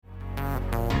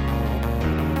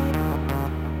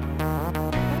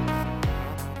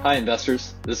Hi,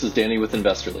 investors. This is Danny with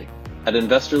Investorly. At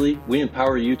Investorly, we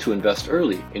empower you to invest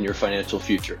early in your financial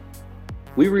future.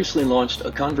 We recently launched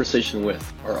a Conversation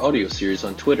With, our audio series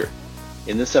on Twitter.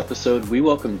 In this episode, we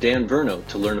welcome Dan Verno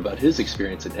to learn about his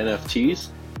experience in NFTs,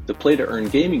 the play-to-earn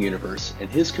gaming universe, and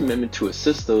his commitment to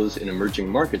assist those in emerging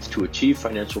markets to achieve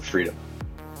financial freedom.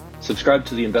 Subscribe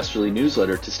to the Investorly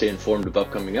newsletter to stay informed of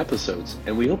upcoming episodes,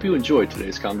 and we hope you enjoyed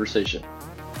today's conversation.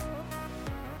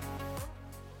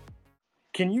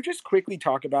 Can you just quickly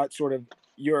talk about sort of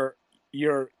your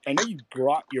I know you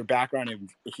brought your background in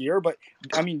here, but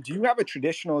I mean, do you have a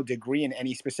traditional degree in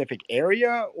any specific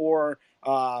area, or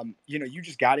you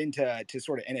just got into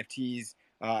sort of NFTs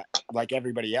like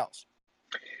everybody else?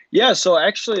 Yeah, so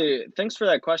actually, thanks for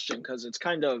that question because it's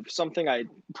kind of something I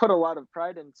put a lot of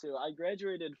pride into. I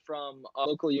graduated from a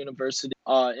local university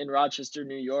in Rochester,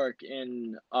 New York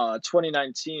in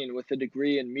 2019 with a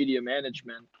degree in media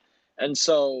management. And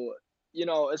so,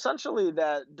 essentially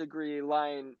that degree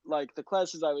line, like the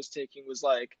classes I was taking was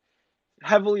like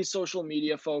heavily social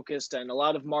media focused and a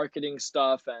lot of marketing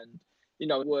stuff and,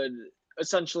 would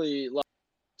essentially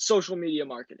social media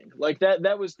marketing like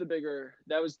that was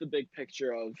the big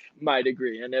picture of my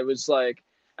degree. And it was like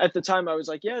at the time I was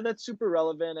like, yeah, that's super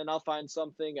relevant and I'll find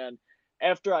something. And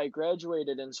after I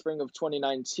graduated in spring of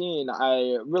 2019,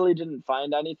 I really didn't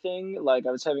find anything. Like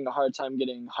I was having a hard time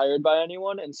getting hired by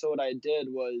anyone, and so what I did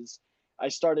was I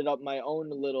started up my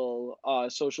own little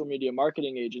social media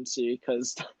marketing agency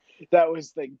because that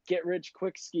was the get rich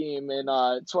quick scheme in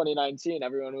 2019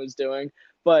 everyone was doing.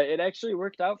 But it actually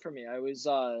worked out for me. I was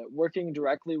working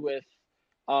directly with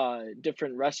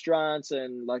different restaurants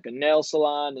and like a nail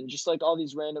salon and just like all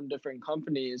these random different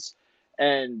companies.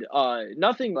 And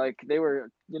nothing like they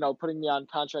were, putting me on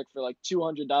contract for like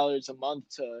 $200 a month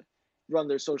to run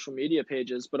their social media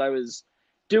pages. But I was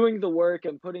doing the work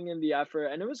and putting in the effort,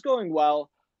 and it was going well.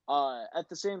 At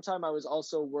the same time, I was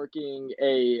also working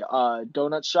a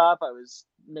donut shop. I was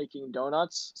making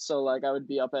donuts. So like I would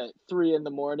be up at 3 in the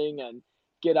morning and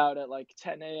get out at like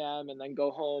 10 a.m. and then go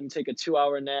home, take a 2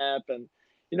 hour nap. And,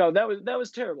 that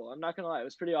was terrible. I'm not going to lie. It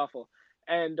was pretty awful.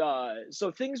 And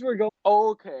so things were going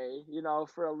okay,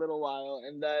 for a little while.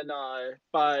 And then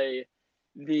by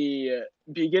the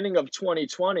beginning of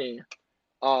 2020,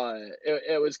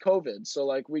 it was COVID. So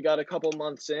like we got a couple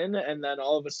months in, and then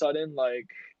all of a sudden, like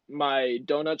my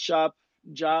donut shop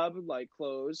job like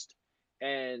closed,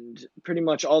 and pretty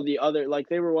much all the other like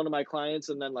they were one of my clients,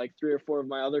 and then like three or four of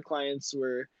my other clients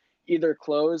were either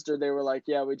closed or they were like,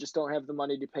 yeah, we just don't have the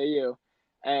money to pay you.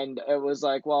 And it was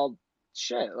like, well,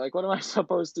 shit, like what am I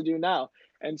supposed to do now?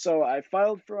 And so I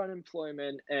filed for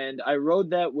unemployment and I rode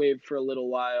that wave for a little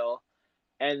while.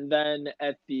 And then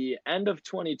at the end of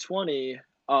 2020,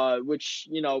 which,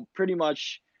 pretty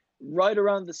much right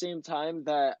around the same time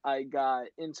that I got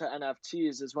into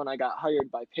NFTs is when I got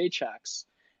hired by Paychex.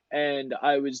 And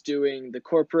I was doing the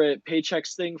corporate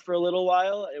Paychex thing for a little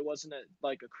while. It wasn't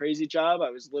like a crazy job.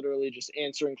 I was literally just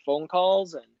answering phone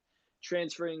calls and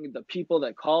transferring the people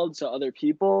that called to other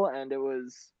people. And it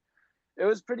was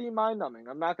pretty mind numbing.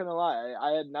 I'm not gonna lie.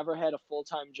 I had never had a full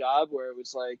time job where it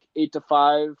was like 8 to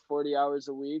 5, 40 hours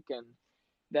a week, and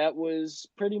that was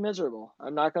pretty miserable.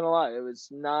 I'm not gonna lie. It was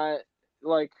not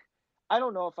like I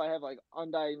don't know if I have like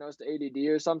undiagnosed ADD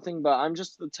or something, but I'm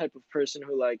just the type of person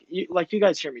who like you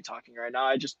guys hear me talking right now.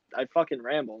 I fucking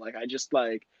ramble. Like I just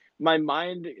like my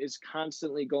mind is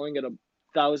constantly going at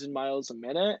 1,000 miles a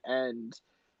minute, and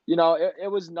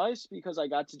it was nice because I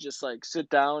got to just like sit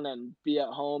down and be at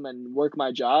home and work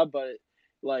my job. But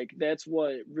like that's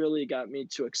what really got me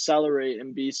to accelerate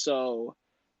and be so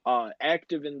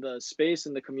active in the space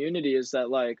in the community is that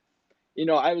like,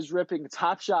 I was ripping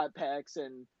Top Shot packs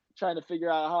and trying to figure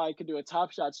out how I could do a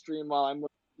Top Shot stream while I'm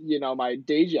my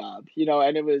day job,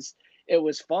 and it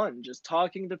was fun just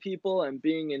talking to people and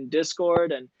being in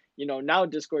Discord. And now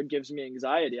Discord gives me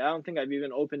anxiety. I don't think I've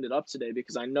even opened it up today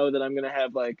because I know that I'm going to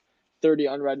have like 30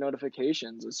 unread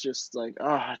notifications. It's just like,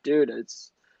 dude,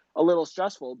 it's a little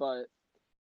stressful. But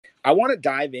I want to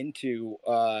dive into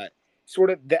sort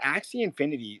of the Axie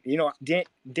Infinity.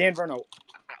 Dan Verno,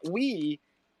 we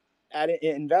at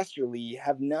Investorly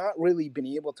have not really been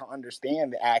able to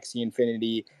understand the Axie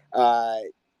Infinity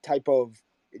type of,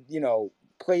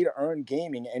 play to earn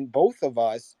gaming. And both of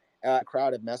us,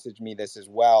 crowd have messaged me this as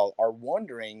well, are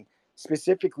wondering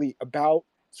specifically about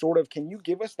sort of, can you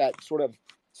give us that sort of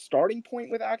starting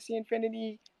point with Axie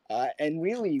Infinity? And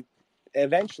really,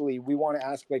 eventually, we want to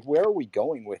ask, like, where are we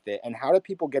going with it and how do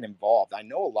people get involved? I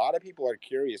know a lot of people are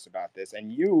curious about this,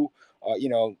 and you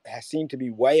seem to be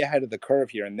way ahead of the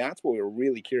curve here. And that's what we're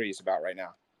really curious about right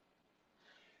now.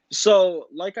 So,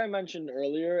 like I mentioned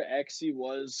earlier, Axie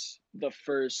was the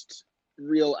first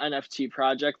real NFT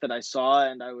project that I saw,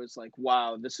 and I was like,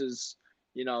 wow, this is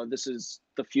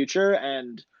the future.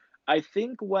 And I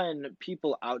think when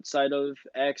people outside of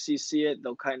Axie see it,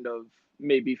 they'll kind of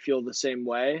maybe feel the same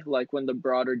way. Like when the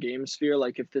broader game sphere,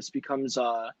 like if this becomes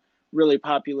a really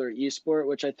popular esport,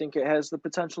 which I think it has the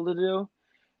potential to do.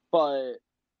 But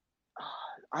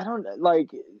I don't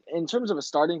like in terms of a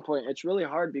starting point, it's really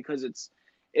hard because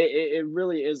it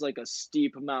really is like a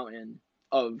steep mountain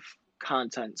of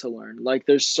content to learn. Like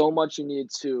there's so much you need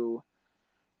to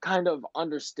kind of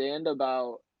understand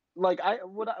about like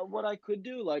what I could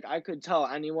do, like I could tell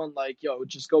anyone like, yo,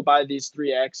 just go buy these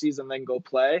three axes and then go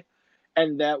play,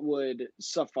 and that would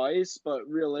suffice, but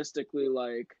realistically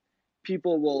like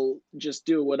people will just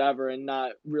do whatever and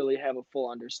not really have a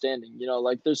full understanding,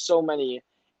 like there's so many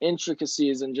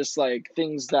intricacies and just like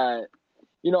things that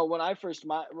when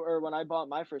I bought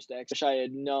my first axe, I wish I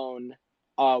had known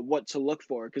what to look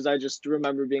for, because I just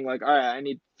remember being like, all right, I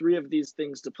need three of these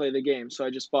things to play the game. So I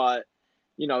just bought,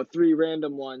 three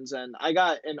random ones, and I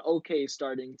got an okay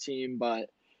starting team,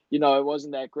 but it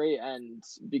wasn't that great. And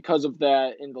because of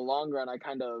that, in the long run, I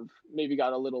kind of maybe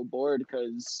got a little bored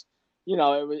because, it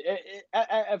was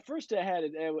at first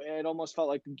it almost felt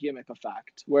like a gimmick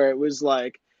effect where it was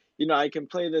like, I can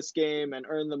play this game and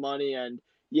earn the money, and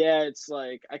yeah, it's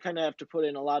like I kind of have to put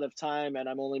in a lot of time and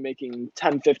I'm only making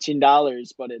 $10, $15,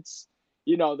 but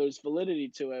there's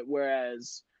validity to it.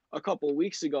 Whereas a couple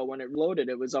weeks ago when it loaded,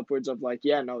 it was upwards of like,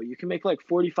 yeah, no, you can make like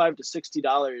 45 to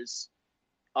 $60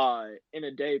 in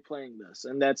a day playing this.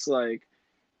 And that's like,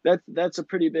 that's a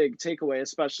pretty big takeaway,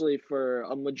 especially for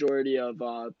a majority of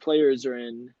players are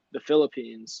in the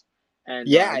Philippines. And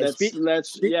Yeah,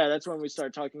 that's when we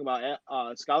start talking about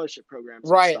scholarship programs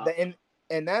and right. stuff.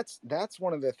 And that's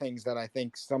one of the things that I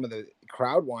think some of the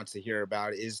crowd wants to hear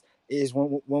about is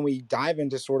when we dive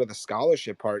into sort of the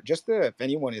scholarship part, just if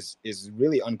anyone is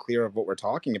really unclear of what we're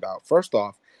talking about. First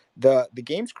off, the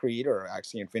game's creator,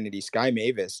 actually Infinity, Sky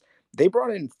Mavis, they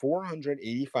brought in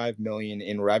 485 million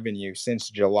in revenue since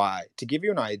July. To give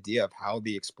you an idea of how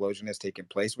the explosion has taken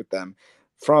place with them,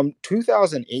 from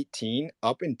 2018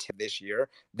 up until this year,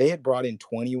 they had brought in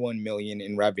 21 million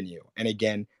in revenue. And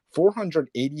again,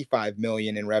 485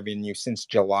 million in revenue since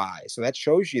July. So that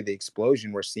shows you the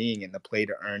explosion we're seeing in the play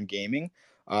to earn gaming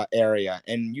area.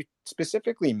 And you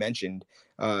specifically mentioned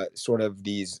sort of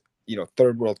these,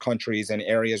 third world countries and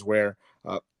areas where,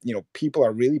 people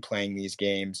are really playing these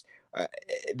games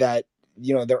that,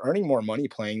 they're earning more money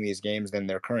playing these games than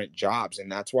their current jobs. And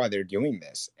that's why they're doing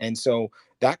this. And so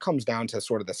that comes down to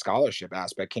sort of the scholarship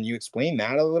aspect. Can you explain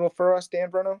that a little for us, Dan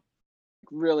Verno?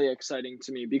 Really exciting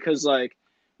to me because like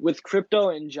with crypto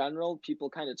in general, people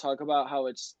kind of talk about how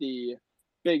it's the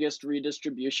biggest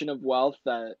redistribution of wealth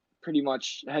that pretty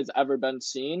much has ever been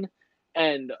seen.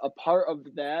 And a part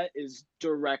of that is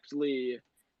directly,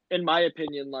 in my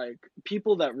opinion, like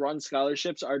people that run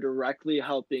scholarships are directly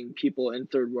helping people in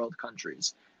third world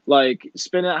countries. Like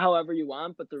spin it however you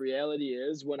want, but the reality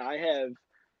is when I have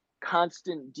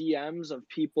constant DMs of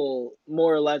people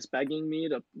more or less begging me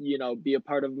to, be a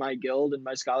part of my guild and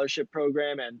my scholarship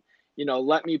program and,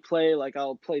 let me play, like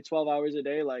I'll play 12 hours a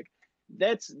day. Like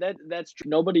that's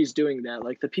nobody's doing that.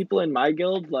 Like the people in my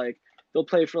guild, like they'll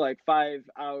play for like 5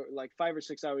 or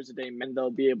 6 hours a day, and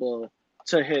they'll be able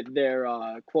to hit their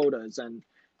quotas. And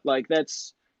like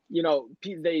that's,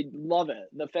 they love it.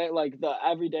 The fact, like the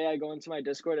every day I go into my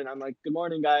Discord and I'm like, good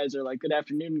morning guys, or like good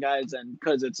afternoon guys, and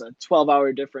because it's a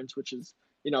 12-hour difference, which is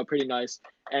pretty nice.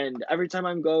 And every time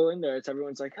I'm going there, it's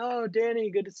everyone's like, oh Danny,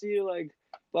 good to see you, like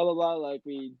blah blah blah, like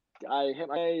I hit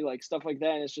my like stuff like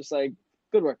that, and it's just like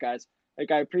good work guys.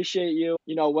 Like I appreciate you.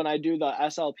 When I do the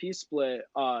SLP split,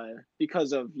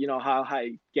 because of how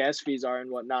high gas fees are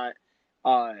and whatnot,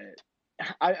 uh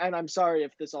I'm sorry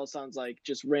if this all sounds like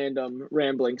just random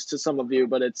ramblings to some of you,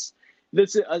 but it's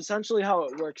this is essentially how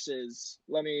it works. Is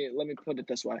let me put it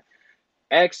this way: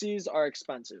 axes are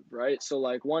expensive, right? So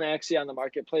like one axie on the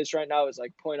marketplace right now is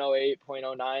like 0.08,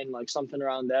 0.09, like something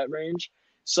around that range.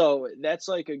 So that's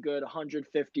like a good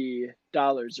 $150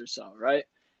 or so, right?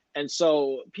 And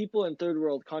so people in third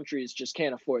world countries just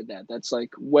can't afford that. That's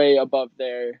like way above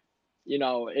their,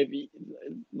 if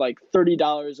like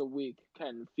 $30 a week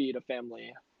can feed a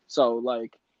family. So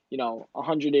like,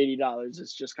 $180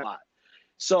 is just kind of a lot.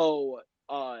 So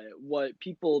what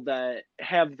people that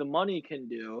have the money can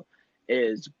do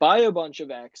is buy a bunch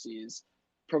of axes,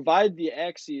 provide the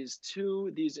axes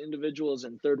to these individuals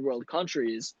in third world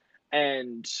countries,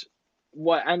 and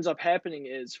what ends up happening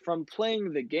is from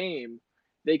playing the game,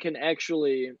 they can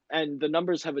actually, and the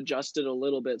numbers have adjusted a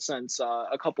little bit since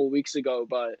a couple weeks ago,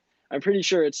 but I'm pretty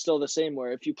sure it's still the same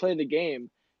where if you play the game,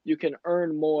 you can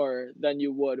earn more than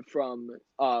you would from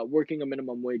working a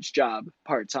minimum wage job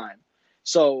part time.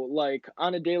 So like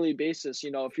on a daily basis,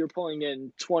 if you're pulling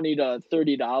in $20 to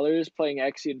 $30 playing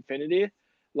Axie Infinity,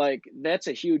 like that's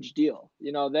a huge deal.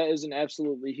 That is an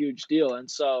absolutely huge deal. And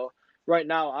so right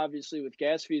now, obviously with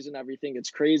gas fees and everything,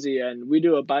 it's crazy. And we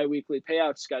do a biweekly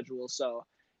payout schedule. So,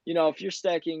 if you're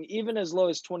stacking even as low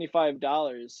as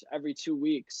 $25 every 2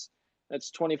 weeks,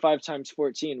 that's 25 times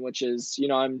 14, which is,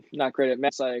 I'm not great at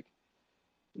math. It's like,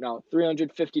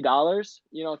 $350,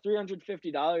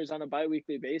 $350 on a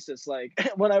biweekly basis. Like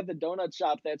when I was at the donut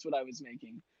shop, that's what I was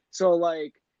making. So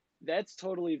like, that's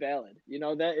totally valid.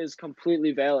 That is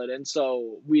completely valid. And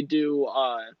so we do,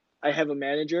 I have a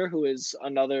manager who is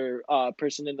another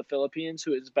person in the Philippines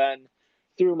who has been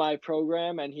through my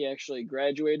program, and he actually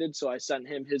graduated. So I sent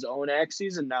him his own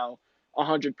Axes, and now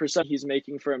 100% he's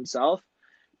making for himself.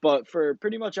 But for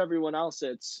pretty much everyone else,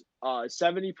 it's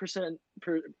 70%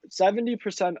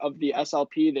 70% of the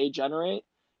SLP they generate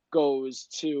goes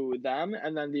to them,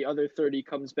 and then the other 30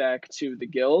 comes back to the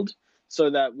guild, so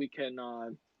that we can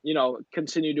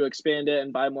continue to expand it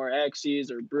and buy more axes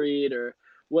or breed or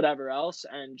whatever else.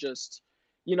 And just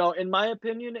in my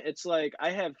opinion, it's like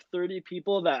I have 30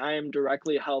 people that I am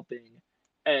directly helping,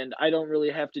 and I don't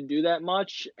really have to do that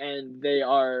much, and they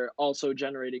are also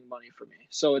generating money for me.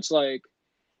 So it's like,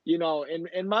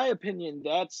 in my opinion,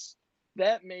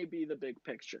 that may be the big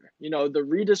picture. The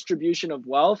redistribution of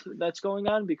wealth that's going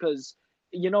on, because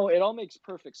it all makes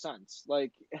perfect sense.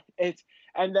 Like it's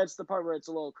and that's the part where it's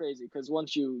a little crazy, because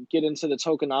once you get into the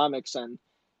tokenomics and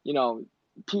you know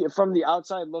from the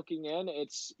outside looking in,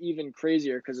 it's even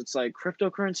crazier, because it's like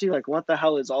cryptocurrency, like what the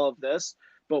hell is all of this?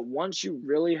 But once you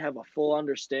really have a full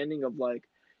understanding of like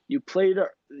you play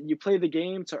the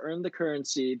game to earn the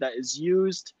currency that is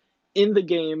used in the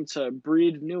game to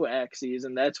breed new axes,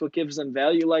 and that's what gives them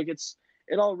value. Like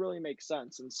it all really makes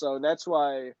sense. And so that's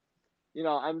why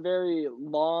I'm very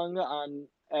long on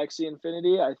Axie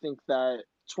Infinity. I think that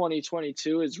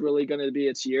 2022 is really going to be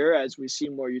its year, as we see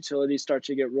more utilities start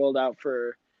to get rolled out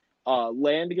for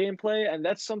land gameplay. And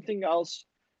that's something else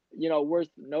worth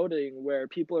noting, where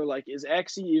people are like, is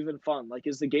Axie even fun? Like,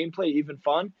 is the gameplay even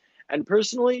fun? And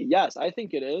personally, yes, I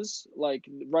think it is. Like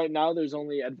right now, there's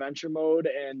only adventure mode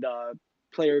and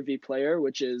player v player,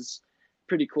 which is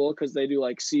pretty cool, because they do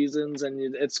like seasons,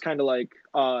 and it's kind of like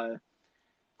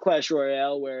Clash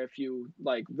Royale, where if you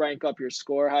like rank up your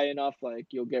score high enough, like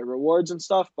you'll get rewards and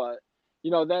stuff. But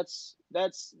that's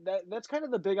kind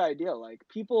of the big idea. Like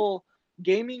people,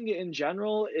 gaming in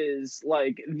general is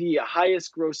like the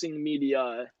highest grossing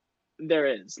media there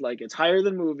is. Like it's higher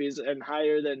than movies and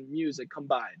higher than music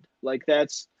combined. Like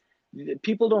that's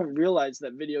people don't realize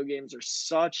that video games are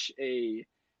such a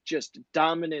just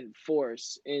dominant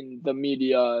force in the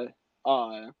media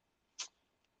uh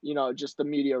just the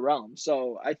media realm.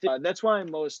 So I think that's why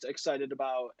I'm most excited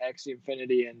about Axie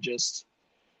Infinity and just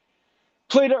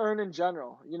play to earn in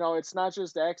general. It's not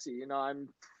just Axie.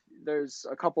 There's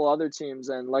a couple other teams,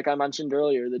 and like I mentioned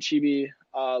earlier, the Chibi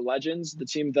Legends, the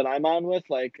team that I'm on with,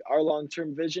 like our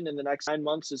long-term vision in the next 9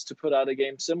 months is to put out a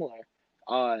game similar,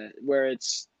 where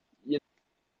it's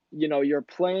you're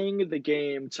playing the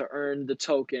game to earn the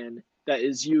token that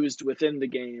is used within the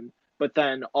game, but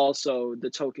then also the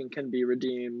token can be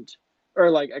redeemed or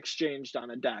like exchanged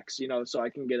on a DEX, so I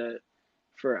can get it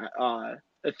for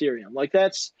Ethereum. Like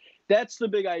that's the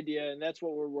big idea, and that's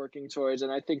what we're working towards.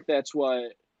 And I think that's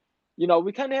what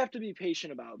we kind of have to be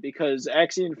patient about, because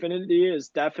Axie Infinity is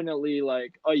definitely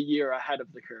like a year ahead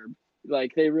of the curve.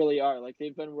 Like they really are. Like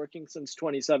they've been working since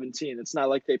 2017. It's not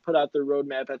like they put out their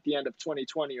roadmap at the end of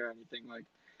 2020 or anything. Like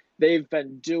they've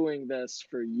been doing this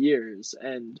for years,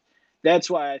 and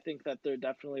that's why I think that they're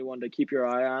definitely one to keep your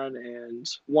eye on, and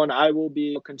one I will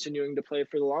be continuing to play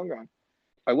for the long run.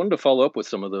 I wanted to follow up with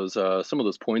some of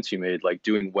those points you made, like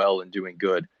doing well and doing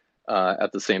good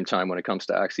at the same time when it comes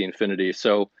to Axie Infinity.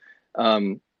 So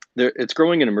it's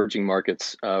growing in emerging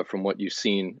markets from what you've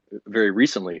seen very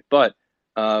recently. But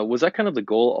was that kind of the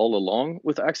goal all along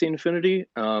with Axie Infinity,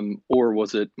 or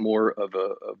was it more of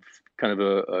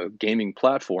a gaming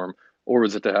platform, or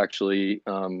was it to actually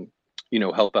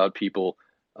help out people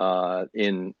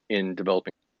in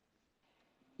developing?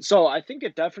 So I think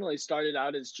it definitely started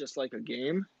out as just like a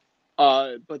game,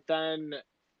 but then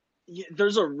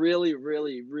there's a really,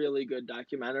 really, really good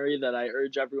documentary that I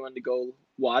urge everyone to go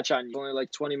watch on. It's only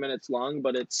like 20 minutes long,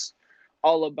 but it's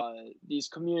all about these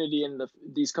communities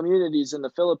in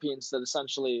the Philippines that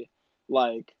essentially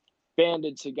like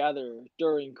banded together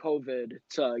during COVID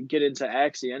to get into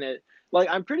Axie. And it, like,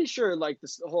 I'm pretty sure like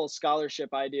this whole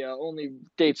scholarship idea only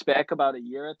dates back about a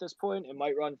year at this point. It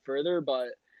might run further, but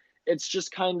it's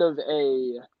just kind of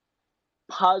a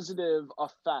positive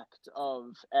effect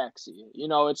of Axie. You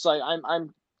know, it's like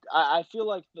I feel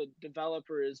like the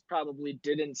developers probably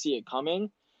didn't see it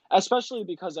coming, especially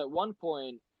because at one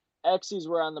point Axies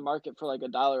were on the market for like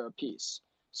 $1 a piece.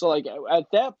 So like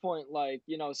at that point, like,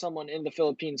 you know, someone in the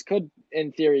Philippines could,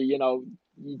 in theory, you know,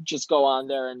 just go on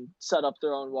there and set up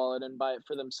their own wallet and buy it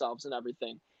for themselves and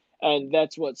everything. And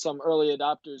that's what some early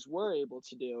adopters were able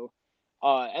to do.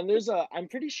 And I'm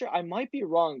pretty sure, I might be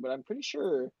wrong, but I'm pretty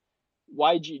sure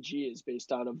YGG is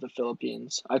based out of the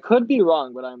Philippines. I could be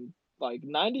wrong, but I'm like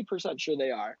 90% sure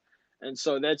they are. And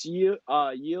so that's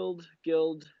Yield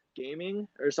Guild Gaming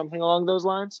or something along those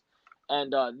lines.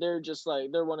 And they're just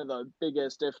like, they're one of the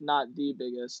biggest, if not the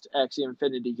biggest, Axie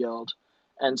Infinity Guild.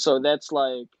 And so that's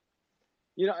like,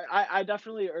 you know, I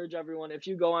definitely urge everyone, if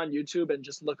you go on YouTube and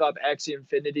just look up Axie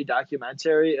Infinity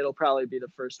documentary, it'll probably be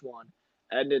the first one.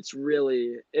 And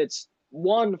it's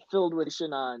one filled with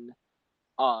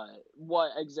on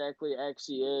what exactly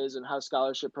Axie is and how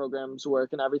scholarship programs work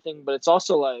and everything, but it's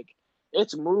also like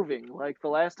it's moving. Like the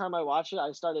last time I watched it,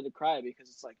 I started to cry because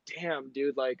it's like, damn,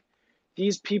 dude, like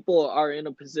these people are in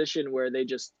a position where they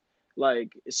just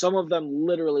like some of them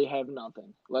literally have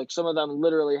nothing. Like some of them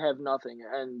literally have nothing,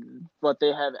 and but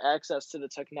they have access to the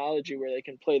technology where they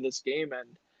can play this game, and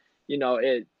you know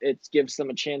it gives them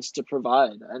a chance to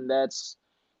provide, and that's,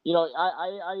 you know,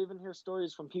 I even hear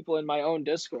stories from people in my own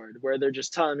Discord where they're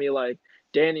just telling me like,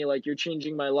 Danny, like you're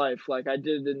changing my life. Like I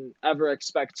didn't ever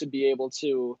expect to be able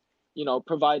to, you know,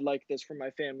 provide like this for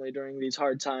my family during these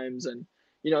hard times. And,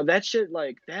 you know, that shit,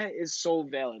 like that is so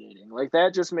validating. Like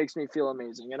that just makes me feel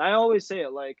amazing. And I always say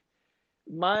it like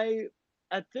my,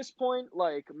 at this point,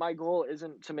 like my goal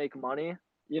isn't to make money.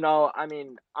 You know, I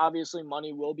mean, obviously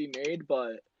money will be made,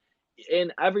 but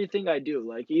in everything I do,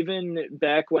 like even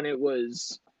back when it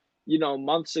was, you know,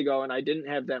 months ago and I didn't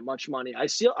have that much money, I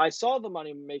saw the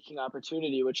money making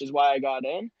opportunity, which is why I got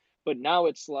in. But now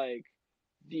it's like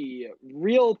the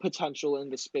real potential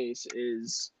in the space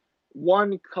is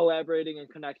one, collaborating and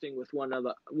connecting with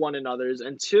one another's,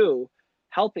 and two,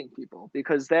 helping people,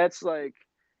 because that's like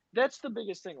that's the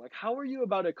biggest thing. Like how are you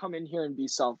about to come in here and be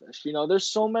selfish? You know, there's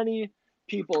so many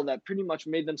people that pretty much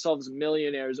made themselves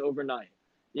millionaires overnight.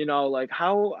 You know, like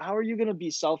how are you going to be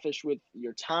selfish with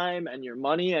your time and your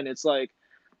money? And it's like,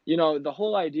 you know, the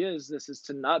whole idea is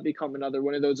to not become another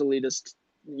one of those elitist,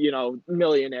 you know,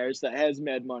 millionaires that has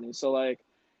mad money. So like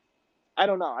I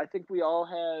don't know. I think we all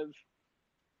have,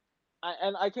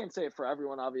 and I can't say it for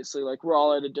everyone, obviously. Like we're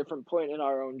all at a different point in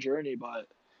our own journey, but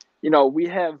you know, we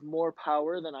have more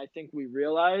power than I think we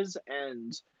realize,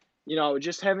 and you know,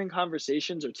 just having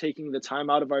conversations or taking the time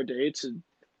out of our day to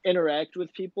interact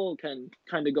with people can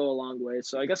kind of go a long way.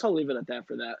 So I guess I'll leave it at that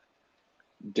for that.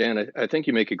 Dan, I think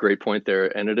you make a great point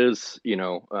there, and it is, you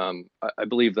know, I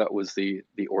believe that was the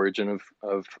origin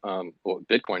of well,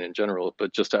 Bitcoin in general,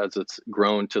 but just as it's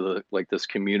grown to the like this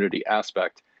community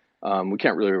aspect, we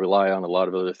can't really rely on a lot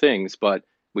of other things, but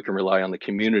we can rely on the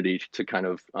community to kind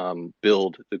of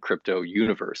build the crypto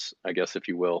universe, I guess, if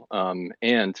you will.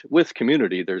 And with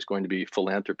community, there's going to be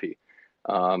philanthropy,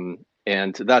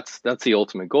 and that's the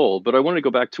ultimate goal. But I want to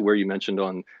go back to where you mentioned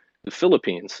on the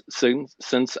Philippines,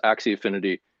 since Axie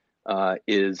Affinity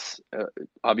is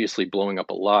obviously blowing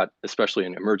up a lot, especially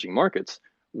in emerging markets.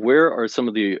 Where are some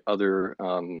of the other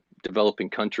developing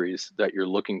countries that you're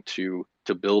looking to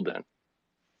build in?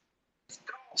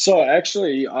 So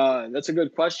actually, that's a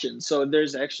good question. So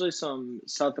there's actually some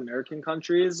South American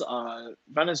countries.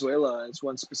 Venezuela is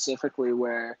one specifically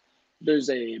where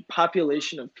there's a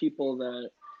population of people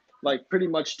that like pretty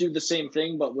much do the same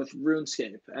thing but with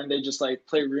RuneScape, and they just like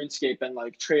play RuneScape and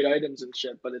like trade items and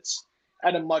shit. But it's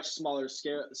at a much smaller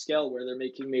scale where they're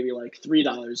making maybe like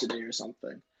 $3 a day or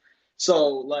something. So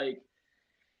like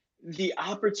the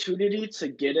opportunity to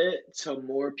get it to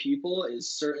more people is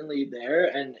certainly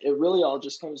there, and it really all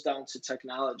just comes down to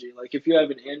technology. Like if you have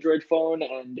an Android phone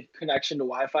and connection to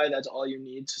Wi-Fi, that's all you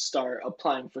need to start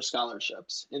applying for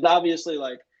scholarships. And obviously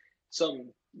like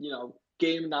some, you know,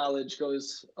 game knowledge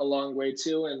goes a long way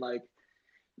too, and like,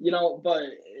 you know, but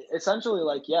essentially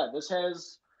like yeah, this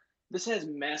has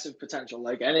massive potential.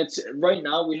 Like, and it's right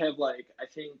now we have like I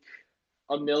think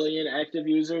a million active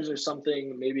users or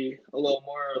something, maybe a little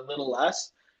more or a little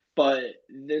less. But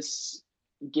this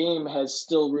game has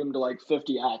still room to like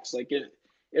 50x. Like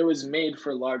it was made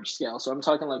for large scale. So I'm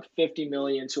talking like 50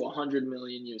 million to 100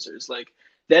 million users. Like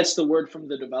that's the word from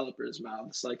the developers'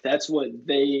 mouths. Like that's what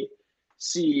they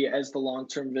see as the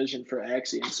long-term vision for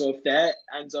Axie. And so if that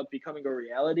ends up becoming a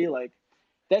reality, like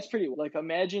that's pretty, like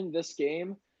imagine this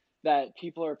game that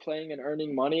people are playing and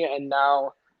earning money, and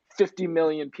now 50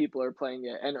 million people are playing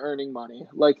it and earning money.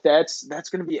 Like that's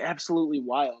going to be absolutely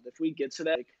wild if we get to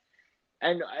that.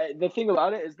 And the thing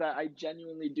about it is that I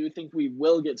genuinely do think we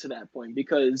will get to that point,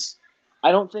 because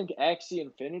I don't think Axie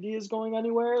Infinity is going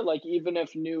anywhere. Like, even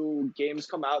if new games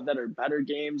come out that are better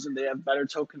games and they have better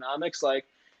tokenomics, like,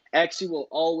 Axie will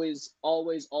always,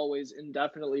 always, always,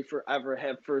 indefinitely, forever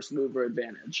have first mover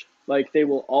advantage. Like, they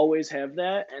will always have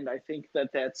that, and I think that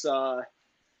that's going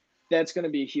to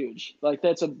be huge. Like,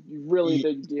 that's a really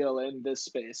big deal in this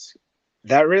space.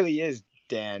 That really is,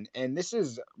 Dan. And this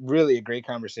is really a great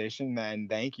conversation. And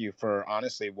thank you for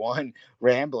honestly, one,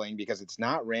 rambling, because it's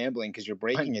not rambling, because you're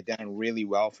breaking it down really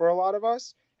well for a lot of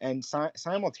us. And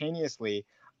simultaneously,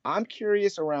 I'm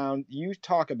curious around, you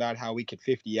talk about how we could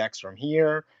 50x from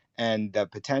here, and the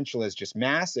potential is just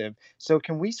massive. So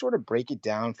can we sort of break it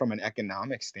down from an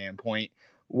economic standpoint?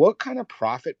 What kind of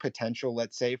profit potential,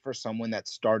 let's say, for someone that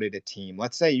started a team?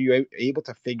 Let's say you're able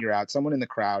to figure out, someone in the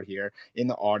crowd here, in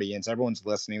the audience, everyone's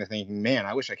listening, they're thinking, man,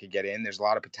 I wish I could get in. There's a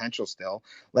lot of potential still.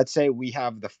 Let's say we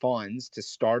have the funds to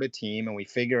start a team and we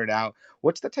figure it out.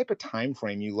 What's the type of time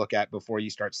frame you look at before you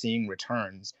start seeing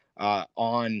returns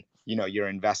on, your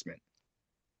investment?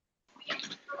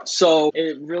 So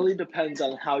it really depends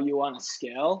on how you want to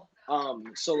scale.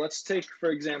 So let's take,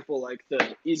 for example, like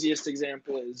the easiest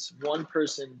example is one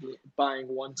person buying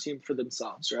one team for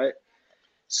themselves, right?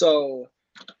 So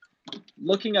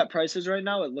looking at prices right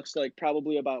now, it looks like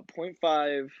probably about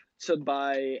 0.5 to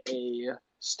buy a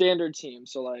standard team.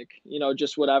 So like,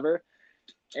 just whatever.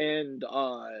 And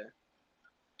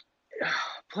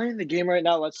playing the game right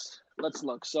now, let's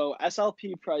look. So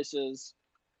SLP prices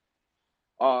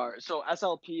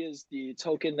SLP is the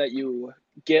token that you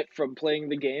get from playing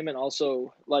the game, and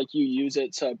also like you use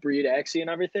it to breed Axie and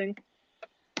everything.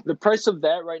 The price of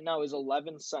that right now is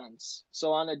 11 cents.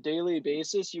 So on a daily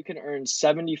basis, you can earn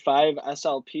 75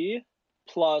 SLP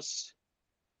plus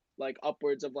like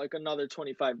upwards of like another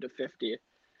 25 to 50.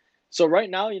 So right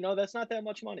now, that's not that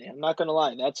much money. I'm not going to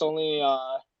lie. That's only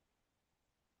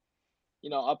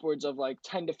upwards of like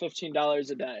 $10 to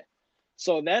 $15 a day.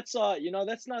 So that's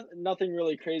that's not nothing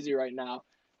really crazy right now,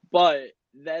 but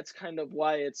that's kind of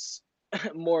why it's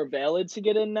more valid to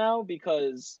get in now,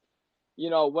 because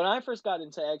when I first got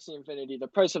into Axie Infinity, the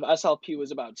price of SLP was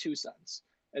about 2 cents.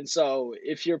 And so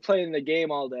if you're playing the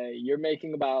game all day, you're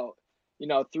making about,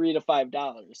 $3 to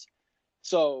 $5.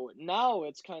 So now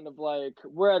it's kind of like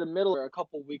we're at a middle where a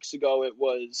couple weeks ago it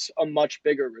was a much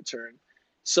bigger return.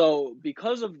 So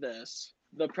because of this,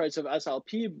 the price of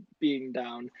SLP being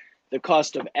down, the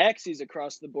cost of Axies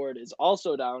across the board is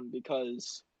also down,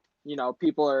 because,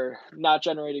 people are not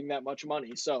generating that much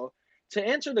money. So to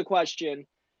answer the question,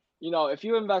 if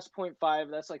you invest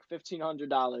 0.5, that's like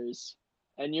 $1,500,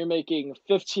 and you're making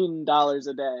 $15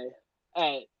 a day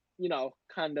at,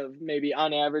 kind of maybe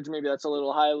on average, maybe that's a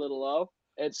little high, a little low.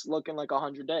 It's looking like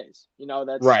 100 days.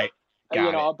 That's Right.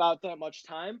 Got it. about that much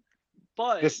time.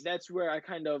 But that's where I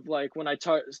kind of like, when I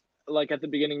like at the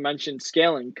beginning mentioned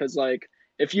scaling, because like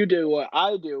if you do what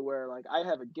I do, where like I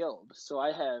have a guild, so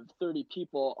I have 30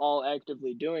 people all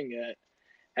actively doing it.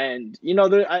 And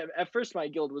at first my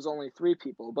guild was only 3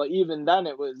 people, but even then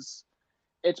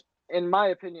it's in my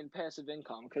opinion passive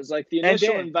income, because like the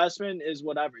initial investment is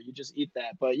whatever, you just eat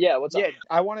that. But yeah, what's up?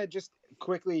 I want to just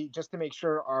quickly, just to make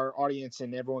sure our audience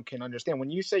and everyone can understand, when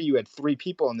you say you had 3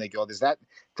 people in the guild, is that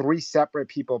 3 separate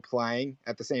people playing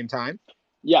at the same time?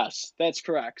 Yes, that's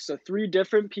correct. So 3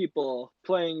 different people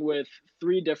playing with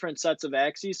 3 different sets of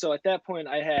Axie. So at that point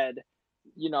I had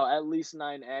at least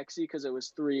 9 Axie, because it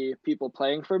was 3 people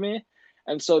playing for me.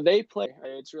 And so they play,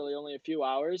 it's really only a few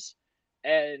hours,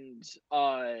 and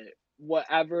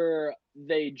whatever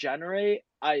they generate,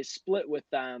 I split with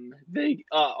them. They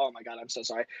oh my god, I'm so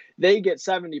sorry. They get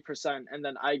 70% and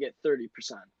then I get 30%.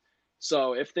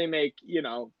 So if they make,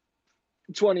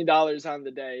 $20 on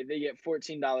the day, they get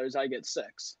 $14, I get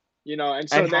 6. And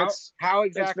so how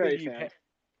exactly that's do you fair. pay?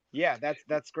 Yeah,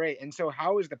 that's great. And so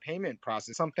how is the payment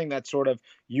process? Something that sort of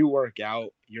you work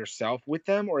out yourself with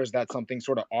them, or is that something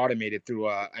sort of automated through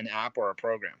an app or a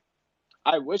program?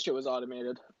 I wish it was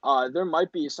automated. There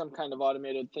might be some kind of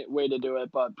automated way to do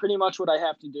it, but pretty much what I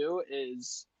have to do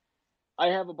is I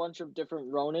have a bunch of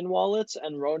different Ronin wallets,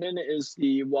 and Ronin is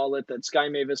the wallet that Sky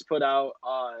Mavis put out.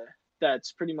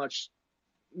 That's pretty much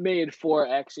made for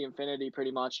Axie Infinity,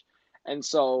 pretty much. And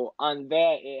so on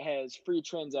that, it has free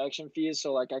transaction fees.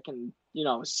 So like I can,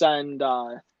 send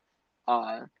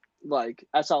like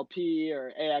SLP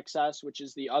or AXS, which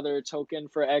is the other token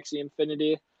for Axie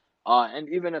Infinity, and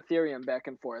even Ethereum back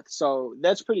and forth. So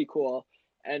that's pretty cool.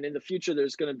 And in the future,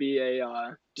 there's going to be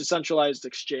a decentralized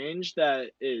exchange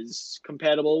that is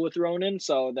compatible with Ronin.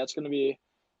 So that's going to be,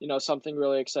 something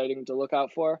really exciting to look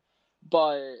out for.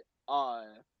 But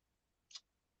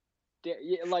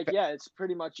it's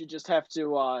pretty much you just have to.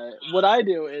 What I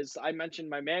do is I mentioned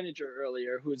my manager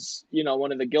earlier, who's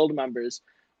one of the guild members.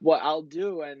 What I'll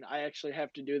do, and I actually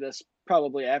have to do this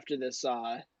probably after this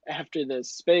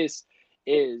space,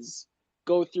 is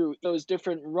go through those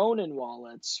different Ronin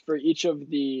wallets for each of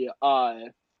the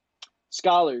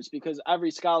scholars, because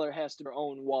every scholar has their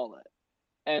own wallet.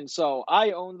 And so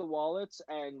I own the wallets,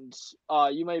 and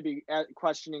you may be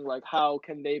questioning, like, how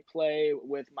can they play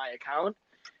with my account?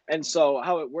 And so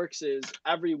how it works is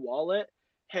every wallet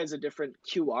has a different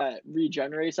QR that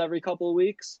regenerates every couple of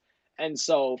weeks. And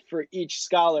so for each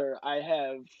scholar, I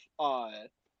have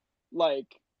like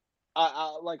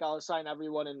I'll assign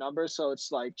everyone a number, so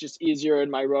it's like just easier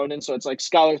in my Ronin. So it's like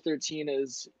scholar 13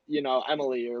 is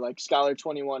Emily, or like scholar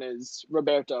 21 is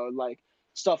Roberto, like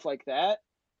stuff like that.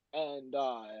 And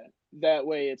that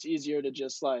way it's easier to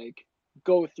just like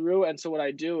go through. And so what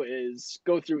I do is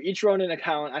go through each Ronin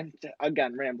account. I'm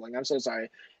again rambling, I'm so sorry.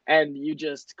 And you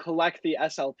just collect the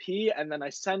SLP, and then I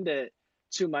send it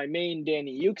to my main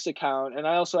Danny Ukes account. And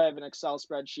I also have an Excel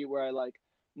spreadsheet where I like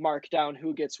mark down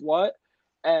who gets what.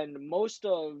 And most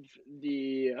of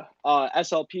the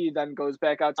SLP then goes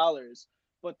back out to dollars,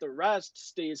 but the rest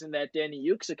stays in that Danny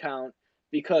Ukes account,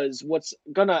 because what's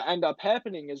gonna end up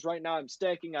happening is right now I'm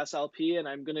stacking SLP, and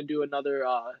I'm gonna do another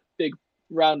big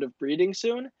round of breeding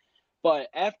soon. But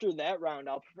after that round,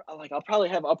 I'll probably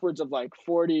have upwards of like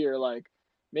 40 or like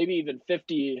maybe even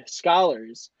 50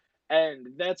 scholars.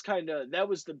 And that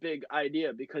was the big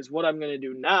idea, because what I'm gonna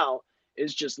do now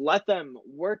is just let them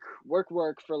work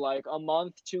for like a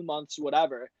month, 2 months,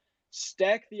 whatever.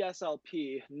 Stack the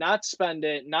SLP, not spend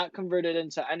it, not convert it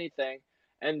into anything.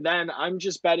 And then I'm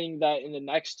just betting that in the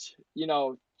next,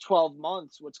 12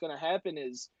 months, what's going to happen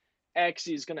is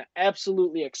Axie is going to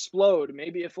absolutely explode,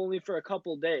 maybe if only for a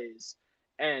couple days.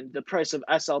 And the price of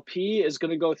SLP is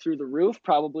going to go through the roof,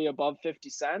 probably above 50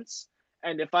 cents.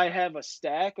 And if I have a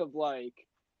stack of like,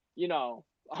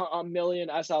 a million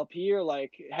SLP, or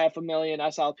like 500,000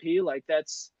 SLP, like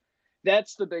that's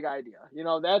the big idea.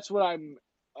 That's what I'm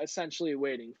essentially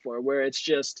waiting for, where it's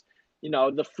just,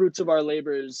 the fruits of our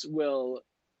labors will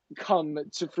come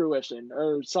to fruition,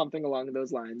 or something along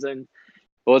those lines. And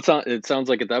Well, it sounds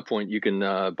like at that point you can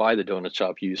buy the donut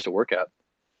shop you used to work at.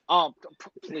 oh,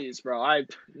 please, bro, I'm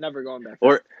never going back.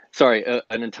 Or sorry,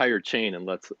 an entire chain, and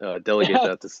let's delegate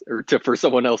that for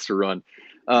someone else to run.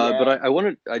 But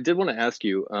I did want to ask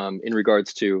you in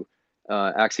regards to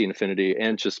Axie Infinity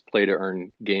and just play to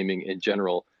earn gaming in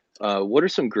general. What are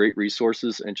some great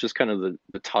resources, and just kind of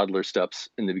the toddler steps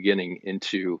in the beginning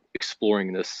into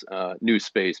exploring this new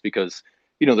space? Because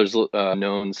there's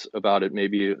knowns about it.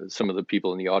 Maybe some of the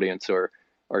people in the audience are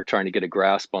trying to get a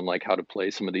grasp on like how to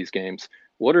play some of these games.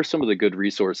 What are some of the good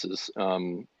resources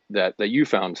that you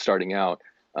found starting out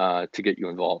to get you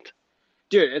involved?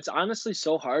 Dude, it's honestly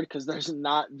so hard because there's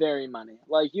not very many.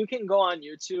 Like, you can go on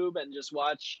YouTube and just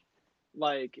watch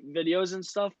like videos and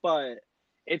stuff, but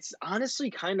it's honestly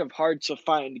kind of hard to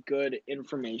find good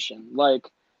information.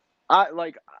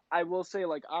 I will say,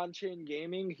 like, On Chain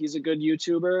Gaming, he's a good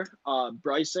YouTuber.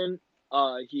 Bryson,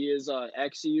 he is a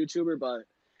Axie YouTuber, but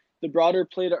the broader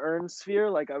play to earn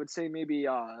sphere, like, I would say maybe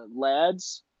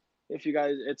Lads. If you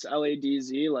guys, it's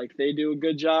LADZ, like, they do a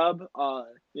good job.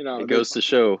 It goes to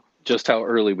show just how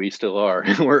early we still are.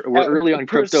 we're early on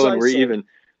crypto, and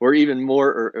we're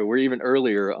even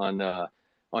earlier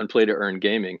on play to earn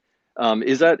gaming.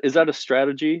 Is that a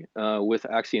strategy with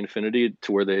Axie Infinity,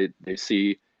 to where they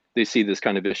see this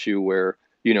kind of issue where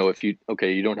if you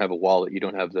don't have a wallet, you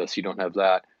don't have this, you don't have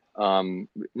that.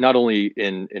 Not only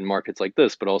in markets like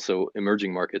this, but also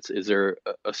emerging markets. Is there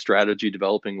a strategy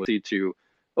developing with you to,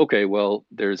 well,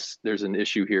 there's an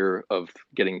issue here of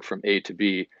getting from A to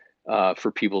B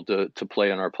for people to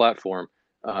play on our platform?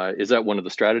 Is that one of the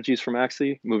strategies from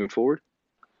Axie moving forward?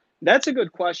 That's a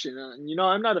good question.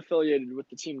 I'm not affiliated with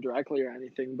the team directly or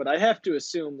anything, but I have to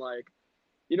assume, like,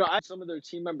 I some of their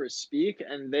team members speak,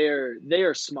 and they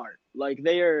are smart. Like,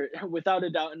 they are, without a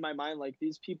doubt in my mind, like,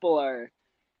 these people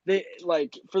they,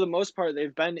 like, for the most part,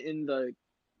 they've been in the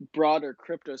broader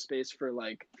crypto space for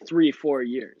like 3-4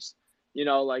 years.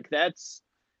 Like, that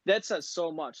says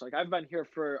so much. Like, I've been here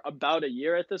for about a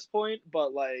year at this point,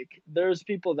 but like, there's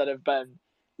people that have been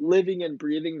living and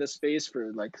breathing the space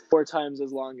for like 4 times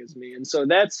as long as me. And so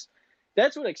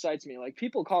that's what excites me. Like,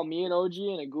 people call me an OG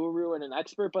and a guru and an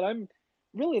expert, but I'm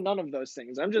really none of those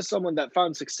things. I'm just someone that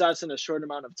found success in a short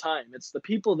amount of time. It's the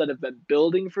people that have been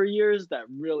building for years that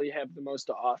really have the most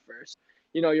to offer.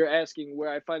 You know, you're asking where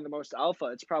I find the most alpha.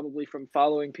 It's probably from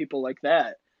following people like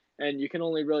that. And you can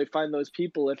only really find those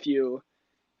people if you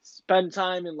spend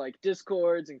time in like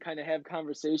discords and kind of have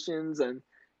conversations and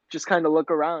just kind of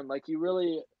look around. Like, you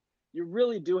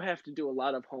really do have to do a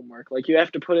lot of homework. Like, you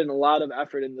have to put in a lot of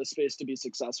effort in this space to be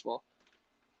successful.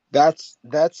 That's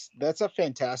a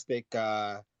fantastic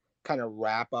kind of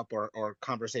wrap up or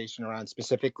conversation around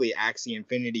specifically Axie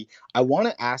Infinity. I want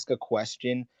to ask a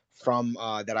question from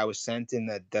that I was sent in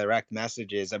the direct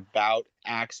messages about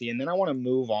Axie, and then I want to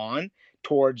move on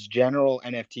towards general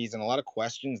NFTs and a lot of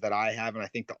questions that I have, and I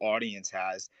think the audience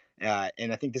has.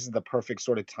 And I think this is the perfect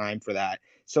sort of time for that.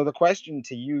 So the question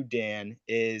to you, Dan,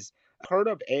 is heard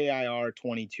of AIR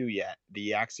 22 yet?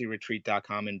 The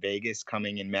AxieRetreat.com in Vegas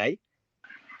coming in May.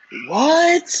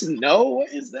 What? No,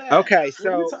 what is that? Okay, What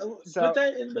are you so put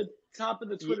that in the top of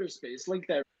the Twitter space. Link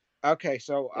that okay,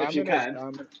 so if you can.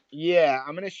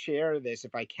 I'm gonna share this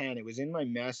if I can. It was in my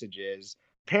messages.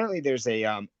 Apparently, there's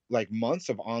a like months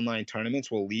of online tournaments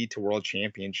will lead to world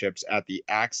championships at the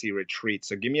Axie Retreat.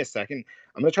 So give me a second.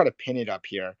 I'm gonna try to pin it up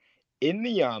here. In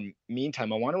the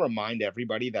meantime, I want to remind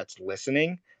everybody that's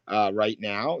listening right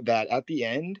now that at the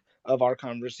end of our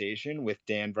conversation with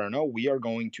Dan Verno, we are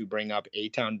going to bring up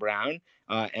A-Town Brown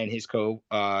and his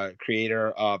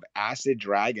co-creator of Acid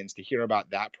Dragons to hear about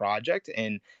that project,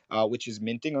 and which is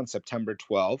minting on September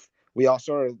 12th. We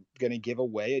also are going to give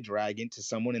away a dragon to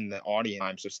someone in the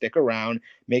audience. So stick around,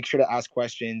 make sure to ask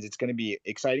questions. It's going to be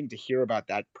exciting to hear about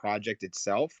that project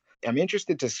itself. I'm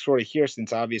interested to sort of hear,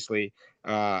 since obviously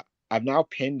I've now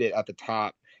pinned it at the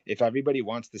top. If everybody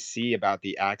wants to see about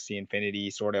the Axie Infinity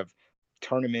sort of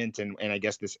tournament and I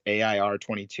guess this AIR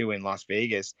 22 in Las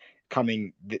Vegas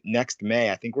coming next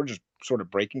May, I think we're just sort of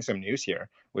breaking some news here,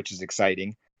 which is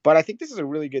exciting. But I think this is a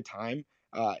really good time,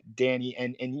 Danny,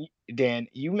 and Dan,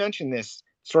 you mentioned this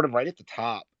sort of right at the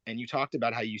top, and you talked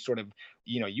about how you sort of,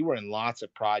 you were in lots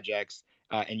of projects,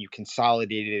 and you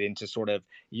consolidated it into sort of,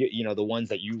 the ones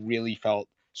that you really felt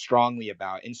strongly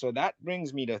about. And so that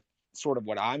brings me to sort of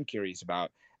what I'm curious about.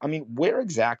 I mean, where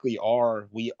exactly are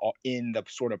we in the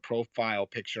sort of profile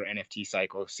picture NFT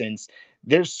cycle? Since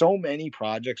there's so many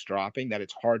projects dropping that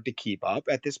it's hard to keep up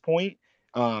at this point.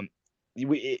 Um,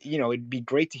 it'd be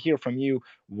great to hear from you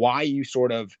why you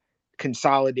sort of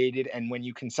consolidated, and when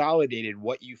you consolidated,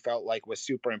 what you felt like was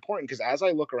super important. Because as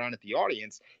I look around at the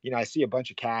audience, I see a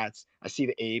bunch of cats, I see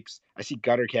the apes, I see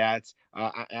gutter cats,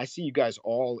 I see you guys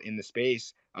all in the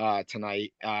space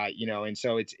tonight, and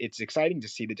so it's exciting to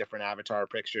see the different avatar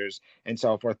pictures and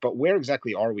so forth. But where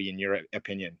exactly are we in your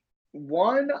opinion?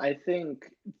 One, I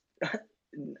think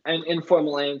an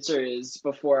informal answer is,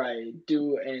 before I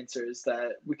do answers,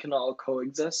 that we can all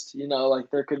coexist. Like,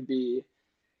 there could be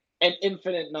an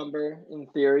infinite number in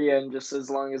theory, and just as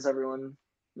long as everyone,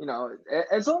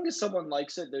 as long as someone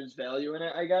likes it, there's value in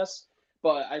it, I guess.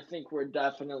 But I think we're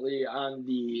definitely on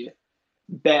the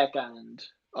back end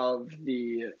of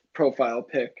the profile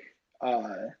pick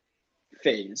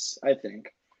phase, I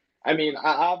think. I mean,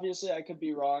 obviously I could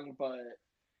be wrong, but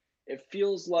it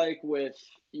feels like, with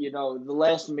the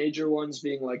last major ones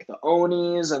being like the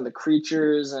Onis and the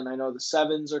creatures, and I know the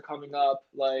sevens are coming up,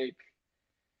 like,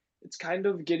 it's kind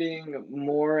of getting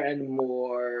more and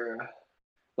more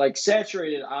like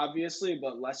saturated, obviously,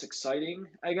 but less exciting,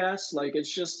 I guess. Like,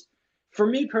 it's just, for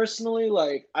me personally,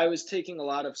 like, I was taking a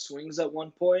lot of swings at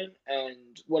one point, and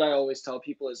what I always tell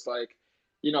people is, like,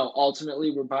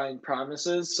 ultimately we're buying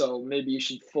promises, so maybe you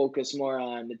should focus more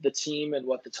on the team and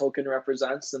what the token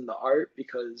represents than the art,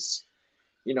 because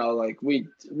like,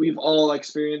 we've all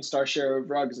experienced our share of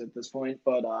rugs at this point.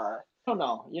 But I don't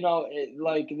know.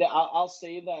 I'll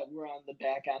say that we're on the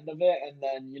back end of it, and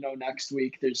then next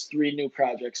week there's 3 new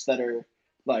projects that are,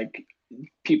 like,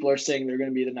 people are saying they're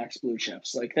going to be the next blue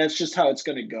chips. Like, that's just how it's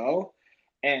going to go.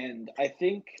 And I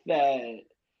think that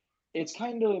it's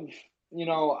kind of,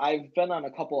 I've been on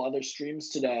a couple other streams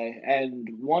today, and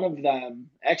one of them,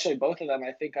 actually both of them,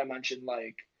 I think I mentioned,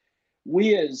 like,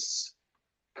 we as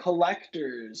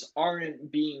collectors aren't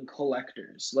being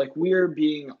collectors. Like, we're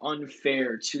being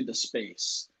unfair to the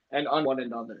space and on one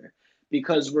another,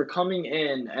 because we're coming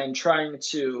in and trying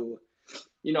to,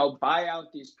 buy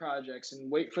out these projects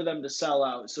and wait for them to sell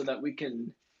out so that we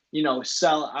can,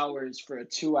 sell ours for a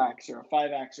 2x or a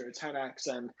 5x or a 10x.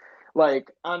 And, like,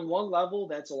 on one level,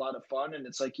 that's a lot of fun. And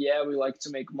it's like, yeah, we like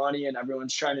to make money and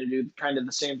everyone's trying to do kind of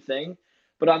the same thing.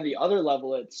 But on the other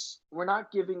level, we're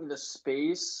not giving the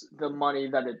space the money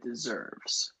that it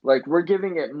deserves. Like we're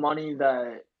giving it money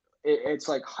that it's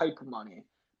like hype money.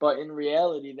 But in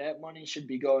reality, that money should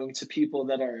be going to people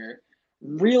that are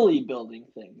really building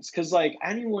things. Because like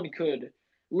anyone could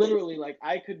literally, like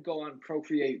I could go on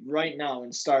Procreate right now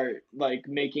and start like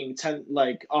making 10,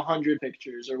 like 100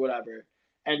 pictures or whatever,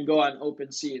 and go on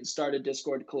OpenSea and start a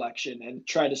Discord collection and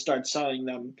try to start selling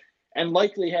them and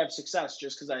likely have success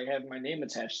just because I have my name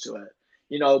attached to it,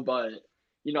 but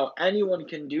anyone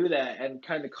can do that and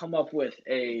kind of come up with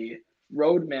a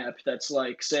roadmap that's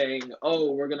like saying,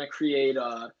 oh, we're going to create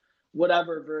a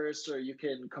whatever verse, or you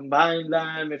can combine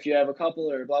them if you have a couple,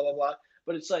 or blah blah blah.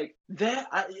 But it's like that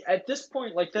at this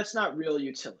point, like that's not real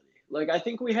utility. Like I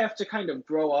think we have to kind of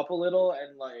grow up a little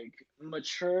and like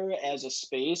mature as a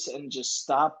space and just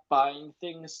stop buying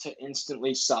things to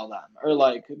instantly sell them, or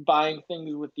like buying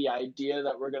things with the idea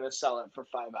that we're going to sell it for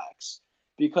 5x.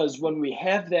 Because when we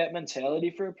have that mentality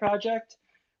for a project,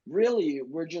 really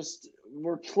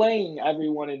we're playing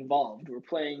everyone involved. We're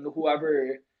playing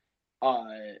whoever, uh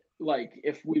like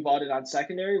if we bought it on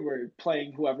secondary, we're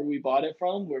playing whoever we bought it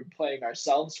from, we're playing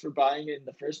ourselves for buying it in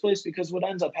the first place. Because what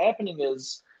ends up happening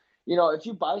is, if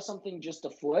you buy something just to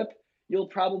flip, you'll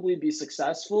probably be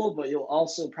successful, but you'll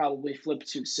also probably flip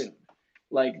too soon.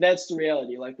 Like that's the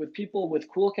reality. Like with people with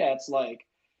cool cats, like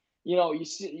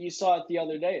you saw it the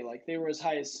other day. Like they were as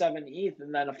high as 7 ETH,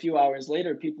 and then a few hours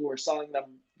later, people were selling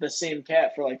them the same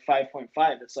cat for like 5.5.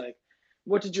 It's like,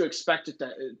 what did you expect it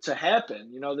to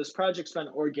happen? This project's been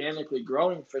organically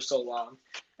growing for so long,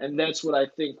 and that's what I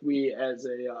think we as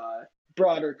a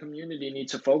broader community need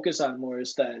to focus on more,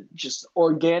 is that just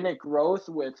organic growth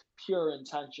with pure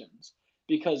intentions.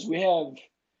 Because we have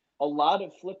a lot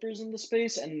of flippers in the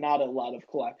space and not a lot of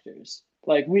collectors.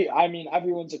 Like I mean,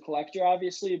 everyone's a collector,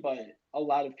 obviously, but a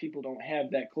lot of people don't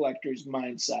have that collector's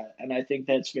mindset, and I think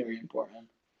that's very important.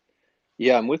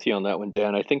 Yeah, I'm with you on that one,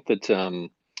 Dan. I think that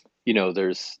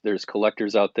there's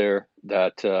collectors out there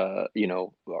that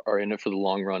are in it for the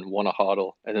long run, want to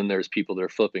hodl, and then there's people that are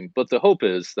flipping. But the hope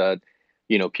is that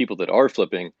people that are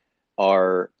flipping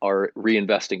are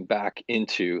reinvesting back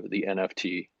into the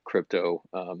NFT, crypto,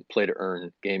 play to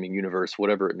earn gaming universe,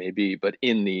 whatever it may be, but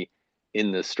in the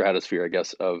stratosphere, I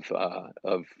guess,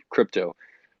 of crypto.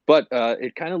 But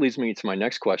it kind of leads me to my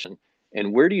next question.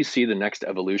 And where do you see the next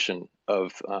evolution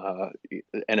of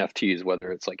NFTs,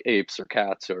 whether it's like apes or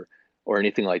cats or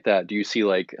anything like that? Do you see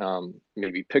like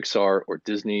maybe Pixar or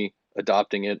Disney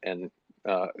adopting it and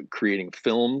creating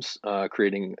films,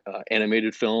 creating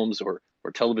animated films or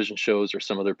television shows or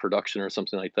some other production or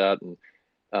something like that? And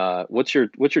what's your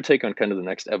take on kind of the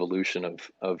next evolution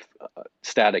of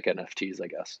static NFTs, I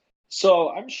guess? So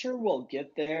I'm sure we'll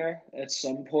get there at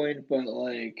some point, but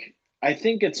like I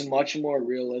think it's much more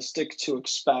realistic to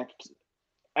expect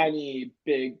any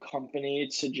big company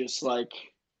to just like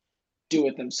do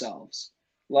it themselves.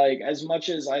 Like as much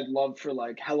as I'd love for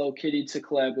like Hello Kitty to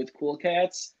collab with Cool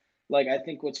Cats, like I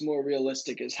think what's more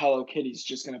realistic is Hello Kitty's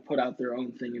just gonna put out their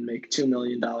own thing and make $2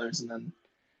 million and then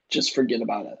just forget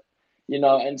about it.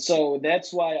 And so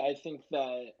that's why I think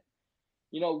that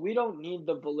we don't need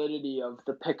the validity of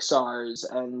the Pixars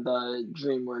and the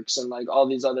DreamWorks and like all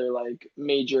these other like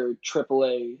major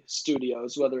AAA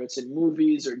studios, whether it's in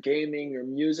movies or gaming or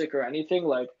music or anything.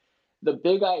 Like the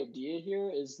big idea here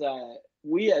is that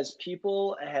we as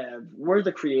people we're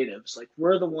the creatives, like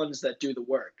we're the ones that do the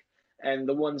work, and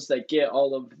the ones that get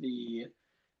all of the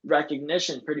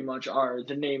recognition pretty much are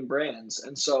the name brands.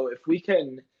 And so if we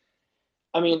can,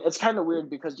 I mean, it's kind of weird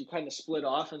because you kind of split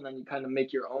off and then you kind of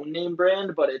make your own name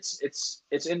brand, but it's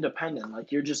independent.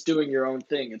 Like you're just doing your own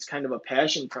thing. It's kind of a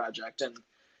passion project. And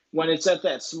when it's at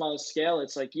that small scale,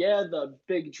 it's like, yeah, the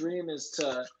big dream is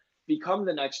to become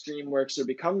the next DreamWorks or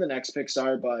become the next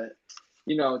Pixar, but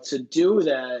to do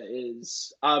that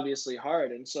is obviously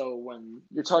hard. And so when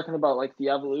you're talking about like the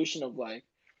evolution of like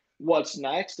what's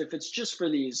next, if it's just for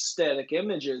these static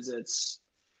images,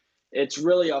 it's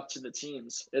really up to the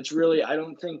teams. It's really, I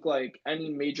don't think like any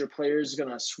major player is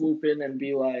gonna swoop in and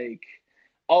be like,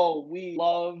 oh, we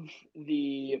love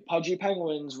the Pudgy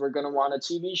Penguins, we're gonna want a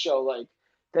TV show. Like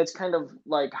that's kind of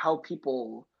like how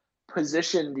people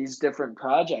position these different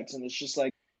projects, and it's just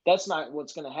like that's not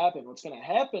what's gonna happen. What's gonna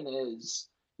happen is,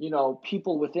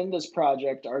 people within this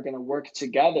project are gonna work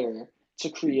together to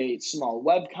create small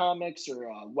web comics or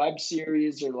a web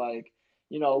series or like,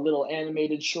 little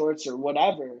animated shorts or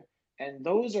whatever, and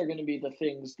those are going to be the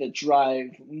things that drive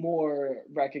more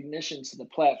recognition to the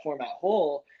platform at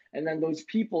whole. And then those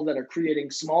people that are creating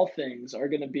small things are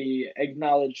going to be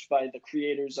acknowledged by the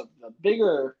creators of the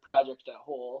bigger project at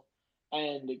whole.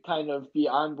 and kind of be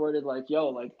onboarded like, yo,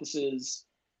 like this is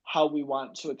how we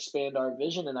want to expand our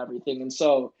vision and everything. And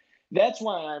so that's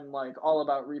why I'm like all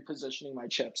about repositioning my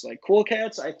chips. Like Cool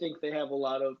Cats, I think they have a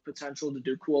lot of potential to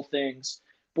do cool things.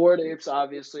 Bored Apes,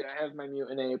 obviously, I have my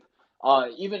Mutant Ape.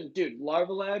 Even dude,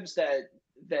 Larva Labs,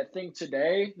 that thing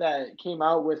today that came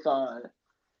out with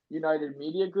United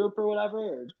Media Group or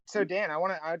whatever. So Dan,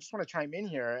 I just want to chime in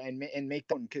here and make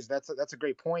that, because that's a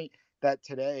great point. That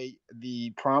today the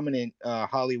prominent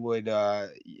Hollywood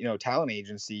talent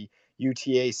agency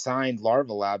UTA signed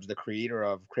Larva Labs, the creator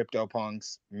of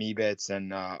CryptoPunks, Meebits,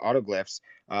 and Autoglyphs,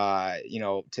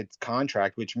 to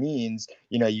contract, which means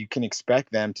you can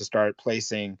expect them to start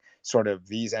placing sort of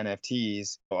these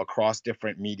NFTs across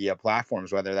different media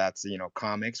platforms, whether that's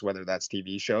comics, whether that's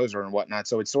TV shows or whatnot.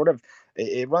 So it's sort of,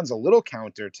 it runs a little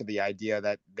counter to the idea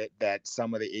that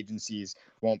some of the agencies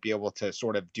won't be able to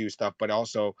sort of do stuff, but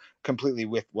also completely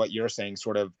with what you're saying,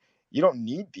 sort of, you don't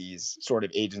need these sort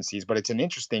of agencies, but it's an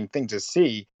interesting thing to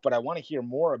see. But I want to hear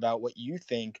more about what you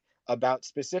think about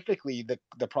specifically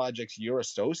the projects you're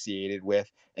associated with,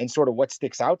 and sort of what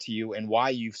sticks out to you and why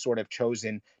you've sort of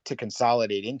chosen to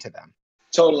consolidate into them.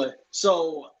 Totally.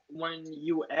 So when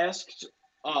you asked,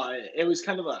 it was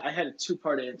kind of I had a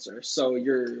two-part answer. So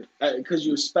you're, because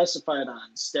you specified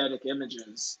on static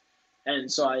images,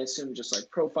 and so I assume just like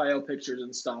profile pictures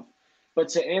and stuff. But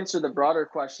to answer the broader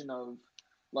question of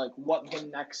like what the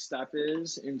next step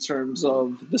is in terms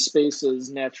of the space's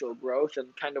natural growth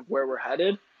and kind of where we're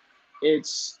headed,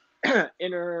 it's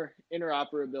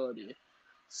interoperability.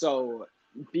 So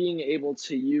being able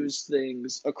to use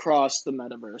things across the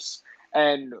metaverse.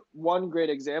 And one great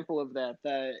example of that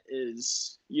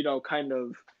is, kind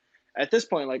of at this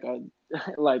point, like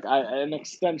an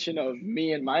extension of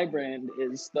me and my brand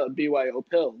is the BYO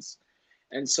pills.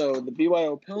 And so the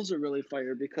BYO pills are really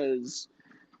fire because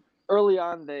early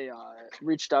on they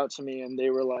reached out to me and they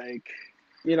were like,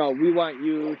 we want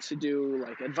you to do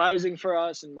like advising for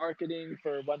us and marketing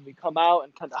for when we come out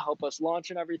and kind of help us launch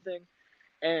and everything.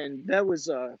 And that was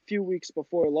a few weeks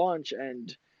before launch.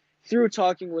 And through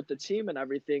talking with the team and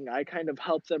everything, I kind of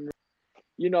helped them.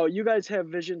 You guys have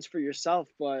visions for yourself,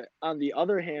 but on the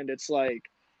other hand, it's like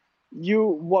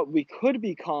what we could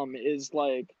become is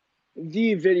like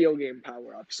the video game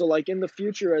power up. So like in the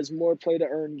future, as more play to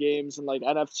earn games and like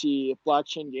NFT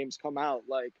blockchain games come out,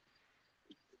 like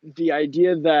the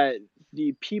idea that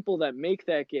the people that make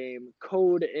that game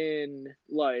code in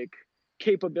like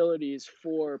capabilities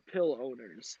for pill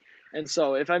owners. And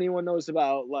so if anyone knows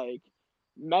about like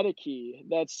MetaKey,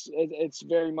 it's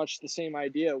very much the same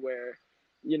idea where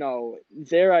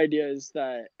their idea is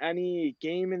that any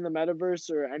game in the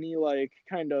metaverse or any like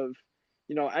kind of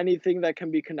anything that can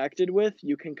be connected with,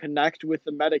 you can connect with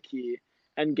the MetaKey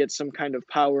and get some kind of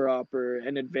power up or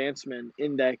an advancement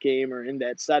in that game or in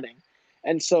that setting.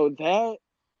 And so that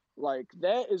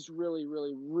is really,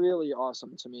 really, really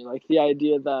awesome to me. Like the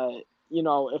idea that,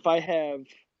 if I have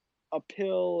a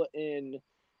pill in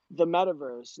the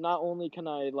metaverse, not only can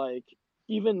I like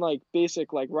even like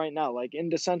basic like right now, like in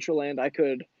Decentraland, I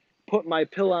could put my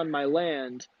pill on my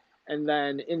land and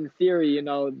then in theory,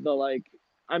 the like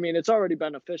I mean it's already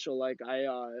beneficial. Like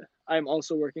I'm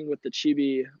also working with the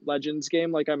Chibi Legends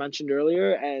game, like I mentioned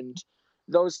earlier, and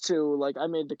those two, like I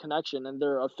made the connection and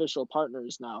they're official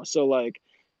partners now. So like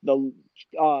the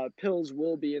pills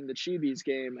will be in the Chibi's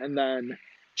game, and then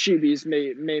Chibis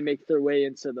may make their way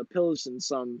into the pills in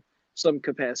some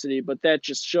capacity. But that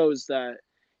just shows that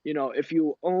if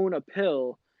you own a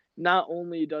pill, not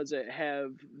only does it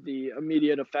have the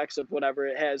immediate effects of whatever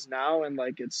it has now and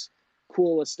like its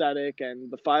cool aesthetic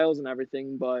and the files and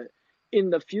everything, but in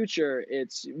the future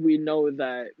we know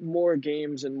that more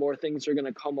games and more things are going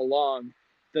to come along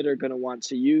that are going to want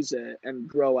to use it and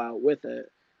grow out with it.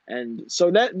 And so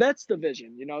that's the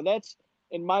vision. That's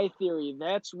in my theory,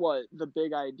 that's what the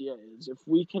big idea is. If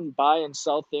we can buy and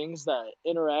sell things that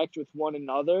interact with one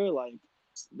another, like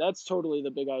that's totally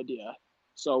the big idea.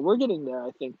 So we're getting there,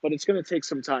 I think, but it's going to take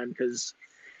some time because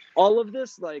all of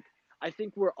this, like, I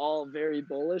think we're all very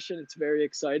bullish and it's very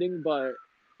exciting, but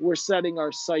we're setting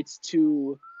our sights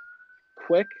too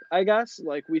quick, I guess.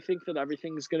 Like, we think that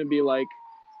everything's going to be like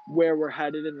where we're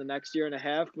headed in the next year and a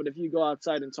half, but if you go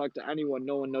outside and talk to anyone,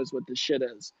 no one knows what this shit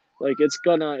is. Like, it's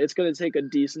gonna take a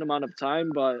decent amount of time,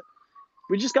 but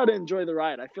we just got to enjoy the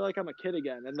ride. I feel like I'm a kid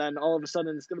again, and then all of a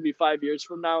sudden it's gonna be 5 years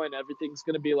from now, and everything's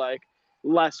gonna be like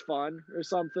less fun or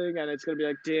something, and it's gonna be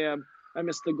like, damn, I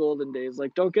miss the golden days.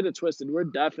 Like, don't get it twisted. We're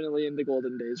definitely in the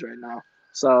golden days right now.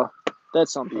 So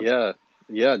that's something. Yeah,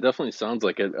 yeah, it definitely sounds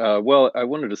like it. Well, I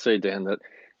wanted to say, Dan, that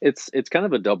it's kind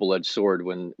of a double-edged sword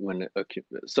when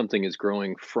something is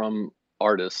growing from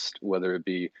artists, whether it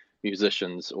be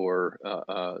musicians or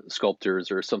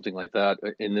sculptors or something like that.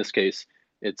 In this case,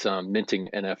 it's minting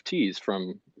NFTs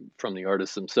from the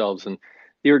artists themselves, and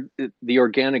the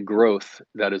organic growth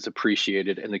that is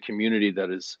appreciated and the community that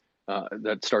is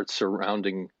that starts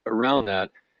surrounding around that,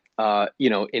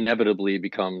 inevitably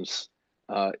becomes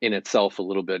in itself a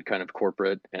little bit kind of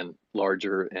corporate and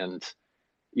larger, and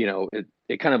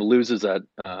it kind of loses that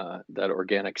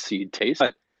organic seed taste.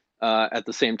 But at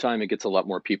the same time, it gets a lot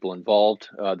more people involved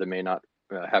that may not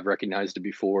have recognized it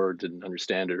before, or didn't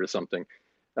understand it, or something.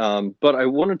 But I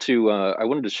wanted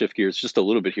to shift gears just a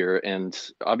little bit here, and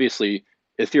obviously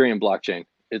Ethereum blockchain.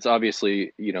 It's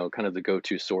obviously kind of the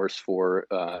go-to source for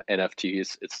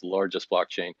NFTs. It's the largest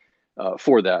blockchain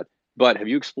for that. But have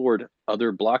you explored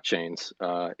other blockchains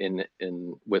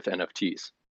in with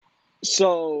NFTs?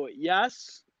 So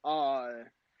yes,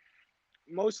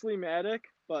 mostly Matic,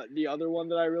 but the other one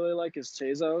that I really like is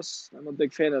Tezos. I'm a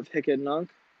big fan of Hic et Nunc.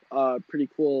 Pretty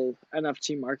cool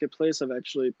NFT marketplace. I've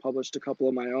actually published a couple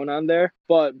of my own on there.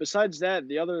 But besides that,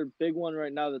 the other big one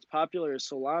right now that's popular is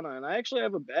Solana. And I actually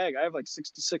have a bag. I have like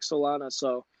 66 Solana.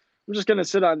 So I'm just going to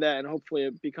sit on that and hopefully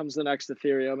it becomes the next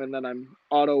Ethereum. And then I'm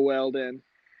auto whaled in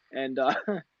and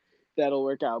that'll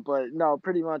work out. But no,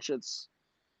 pretty much it's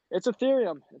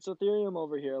Ethereum. It's Ethereum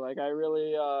over here. Like I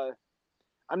really,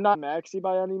 I'm not maxi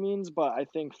by any means, but I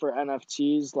think for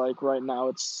NFTs, like right now,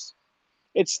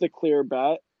 it's the clear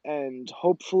bet, and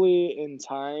hopefully in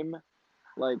time,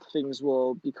 like things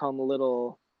will become a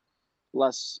little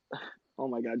less. Oh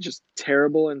my god, just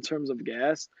terrible in terms of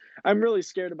gas. I'm really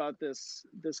scared about this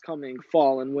coming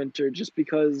fall and winter, just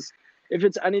because if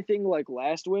it's anything like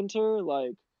last winter,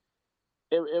 like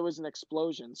it was an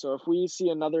explosion. So if we see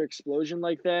another explosion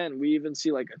like that, and we even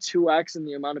see like a 2x in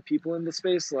the amount of people in the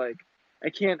space, like I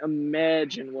can't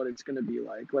imagine what it's going to be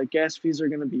like. Like gas fees are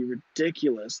going to be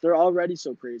ridiculous. They're already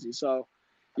so crazy. So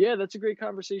yeah, that's a great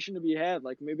conversation to be had.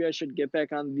 Like maybe I should get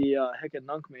back on the Hic et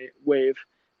Nunc wave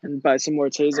and buy some more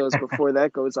Tezos before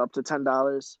that goes up to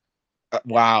 $10.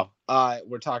 Wow.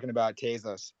 We're talking about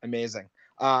Tezos. Amazing.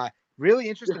 Really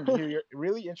interesting to hear.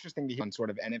 Really interesting to hear on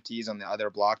sort of NFTs on the other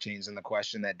blockchains and the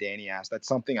question that Danny asked. That's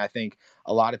something I think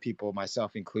a lot of people,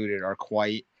 myself included, are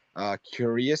quite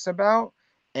curious about.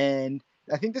 And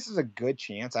I think this is a good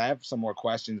chance. I have some more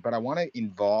questions, but I want to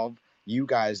involve you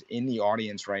guys in the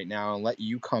audience right now and let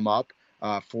you come up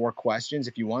for questions.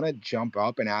 If you want to jump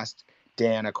up and ask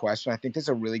Dan a question, I think this is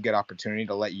a really good opportunity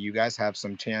to let you guys have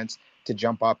some chance to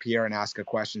jump up here and ask a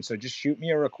question. So just shoot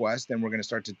me a request, and we're going to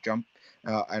start to jump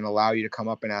and allow you to come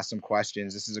up and ask some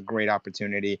questions. This is a great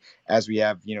opportunity as we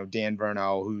have, Dan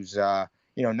Verno, who's,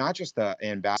 not just the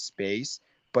ambassador space,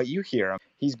 but you hear him.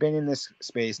 He's been in this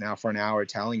space now for an hour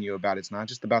telling you about it's not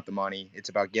just about the money. It's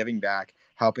about giving back,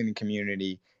 helping the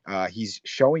community. He's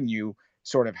showing you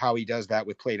sort of how he does that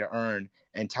with Play to Earn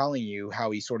and telling you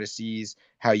how he sort of sees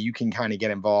how you can kind of get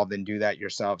involved and do that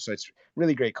yourself. So it's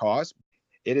really great cause.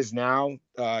 It is now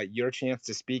your chance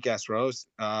to speak, S. Rose.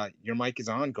 Your mic is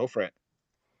on. Go for it.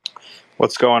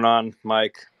 What's going on,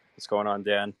 Mike? What's going on,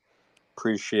 Dan?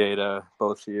 Appreciate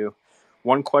both of you.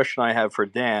 One question I have for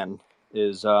Dan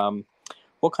is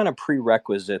what kind of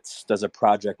prerequisites does a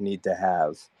project need to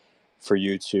have for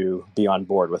you to be on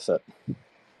board with it?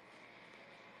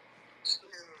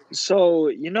 So,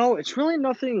 it's really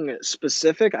nothing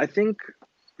specific. I think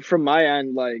from my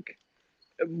end, like,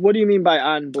 what do you mean by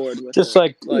on board with Just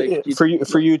it? Like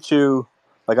for you to,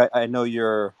 like, I know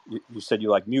you said you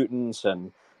like Mutants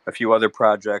and a few other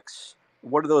projects.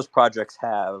 What do those projects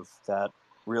have that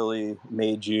really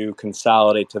made you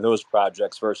consolidate to those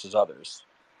projects versus others?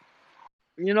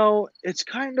 It's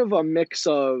kind of a mix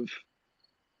of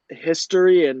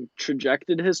history and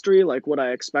trajected history, like what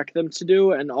I expect them to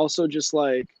do, and also just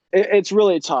like it's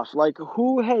really tough. Like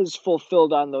who has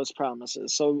fulfilled on those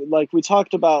promises? So like we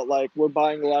talked about, like we're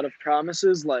buying a lot of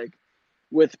promises, like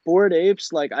with Bored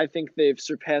Apes, like I think they've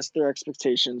surpassed their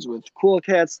expectations. With Cool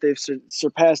Cats, they've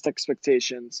surpassed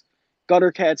expectations.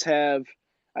 Gutter Cats have,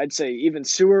 I'd say even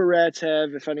Sewer Rats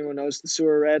have. If anyone knows the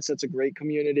Sewer Rats, that's a great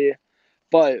community.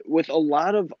 But with a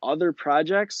lot of other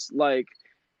projects, like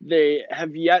they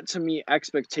have yet to meet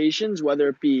expectations, whether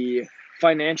it be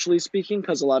financially speaking,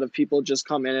 because a lot of people just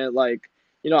come in at like,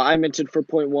 I minted for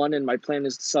 0.1 and my plan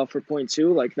is to sell for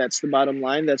 0.2. Like that's the bottom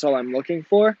line. That's all I'm looking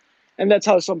for. And that's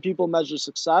how some people measure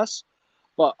success.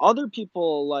 But other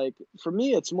people, like for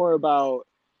me, it's more about,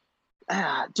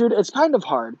 dude, it's kind of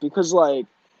hard because like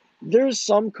there's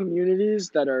some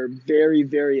communities that are very,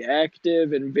 very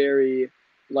active and very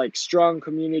like strong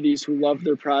communities who love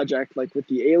their project, like with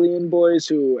the Alien Boys,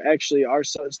 who actually are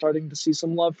starting to see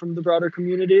some love from the broader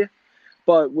community.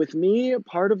 But with me,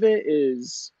 part of it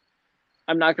is,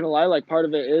 I'm not gonna lie, like part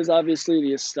of it is obviously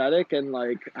the aesthetic and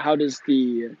like how does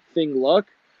the thing look,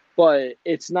 but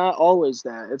it's not always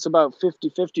that. It's about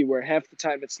 50-50, where half the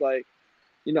time it's like,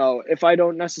 if I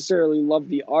don't necessarily love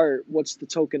the art, what's the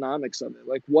tokenomics of it?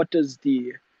 Like what does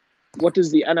the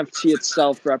NFT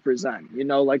itself represent?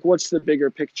 Like what's the bigger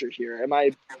picture here? Am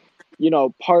I,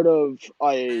 part of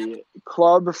a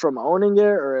club from owning it,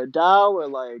 or a DAO, or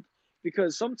like,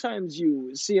 because sometimes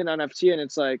you see an NFT and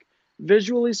it's like,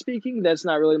 visually speaking, that's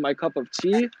not really my cup of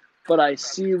tea, but I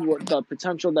see what the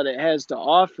potential that it has to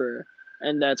offer,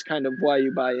 and that's kind of why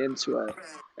you buy into it.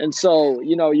 And so,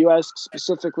 you ask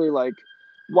specifically like,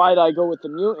 why did I go with the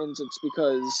mutants? It's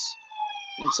because,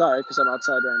 I'm sorry, because I'm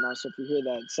outside right now, so if you hear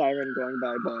that siren going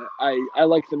by, but I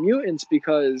like the mutants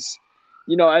because,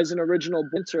 as an original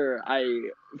Binter, I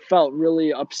felt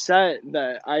really upset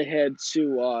that I had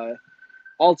to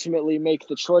ultimately make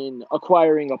the choice in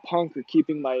acquiring a punk or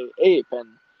keeping my ape. And,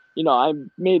 I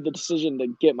made the decision to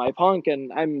get my punk,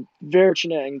 and I'm very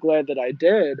fortunate and glad that I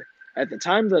did at the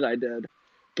time that I did.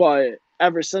 But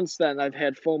ever since then, I've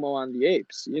had FOMO on the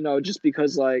apes, just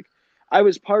because, like, I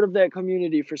was part of that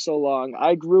community for so long.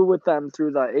 I grew with them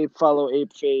through the ape follow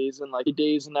ape phase and like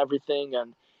days and everything,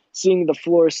 and seeing the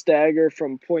floor stagger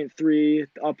from point 0.3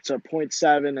 up to point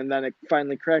 0.7, and then it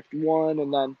finally cracked 1,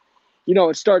 and then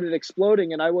it started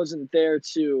exploding, and I wasn't there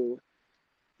to,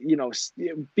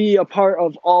 be a part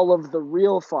of all of the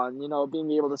real fun,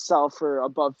 being able to sell for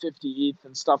above 50 ETH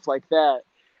and stuff like that.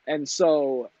 And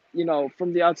so,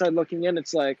 from the outside looking in,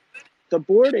 it's like the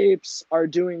Bored Apes are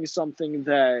doing something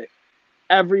that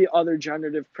every other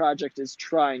generative project is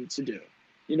trying to do.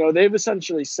 They've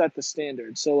essentially set the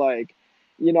standard. So, like,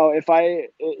 even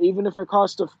if it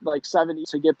costs like 70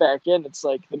 to get back in, it's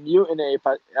like the mutant ape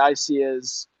I see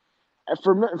is,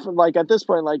 for like at this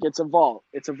point, like it's a vault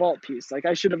piece. Like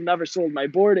I should have never sold my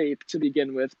Bored Ape to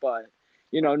begin with, but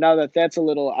now that that's a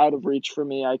little out of reach for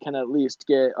me, I can at least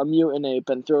get a mutant ape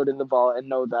and throw it in the vault and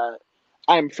know that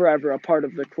I'm forever a part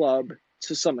of the club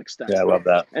to some extent. Yeah, I love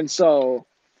that. And so,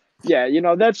 yeah,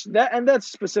 that's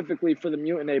specifically for the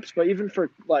mutant apes, but even for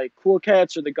like Cool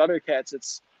Cats or the Gutter Cats,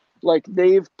 it's like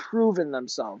they've proven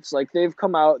themselves. Like they've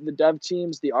come out, the dev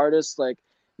teams, the artists, like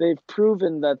they've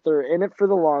proven that they're in it for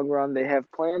the long run. They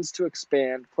have plans to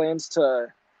expand, plans to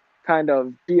kind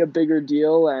of be a bigger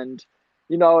deal, and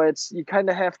it's, you kind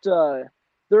of have to,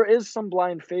 there is some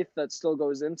blind faith that still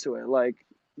goes into it. Like,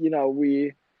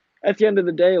 we, at the end of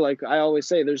the day, like I always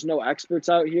say, there's no experts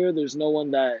out here. There's no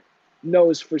one that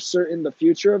knows for certain the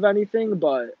future of anything,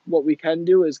 but what we can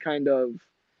do is kind of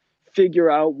figure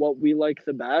out what we like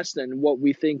the best and what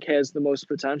we think has the most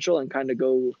potential, and kind of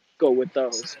go with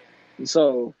those. And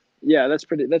so, yeah, that's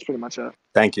pretty much it.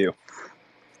 Thank you.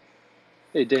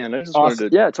 Hey Dan, I just Awesome.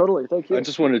 wanted to Yeah, totally. Thank you. I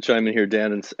just wanted to chime in here,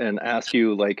 Dan, and ask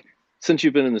you, like, since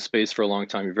you've been in the space for a long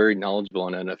time, you're very knowledgeable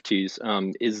on NFTs.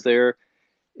 Is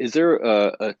there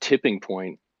a tipping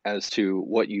point as to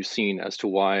what you've seen as to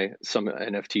why some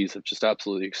NFTs have just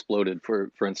absolutely exploded?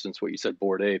 For instance, what you said,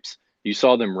 Bored Apes, you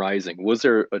saw them rising. Was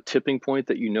there a tipping point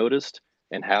that you noticed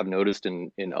and have noticed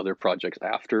in other projects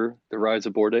after the rise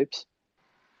of Bored Apes?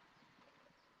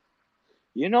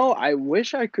 I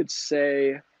wish I could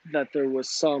say that there was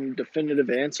some definitive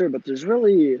answer, but there's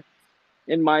really,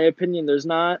 in my opinion, there's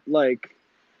not. Like,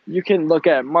 you can look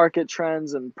at market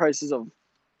trends and prices of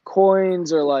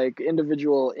coins, or like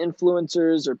individual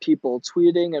influencers or people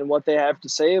tweeting and what they have to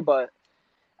say, but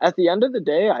at the end of the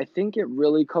day, I think it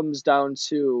really comes down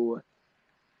to,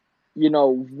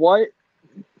 what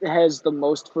has the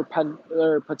most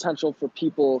or potential for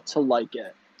people to like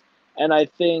it. And I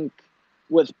think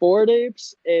with Bored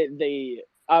Apes, they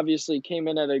obviously came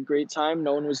in at a great time.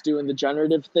 No one was doing the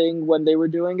generative thing when they were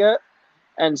doing it.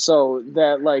 And so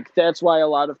that's why a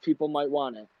lot of people might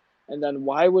want it. And then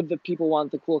why would the people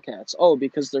want the Cool Cats? Oh,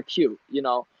 because they're cute.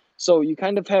 So you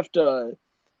kind of have to,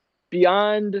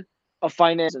 beyond a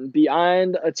finance and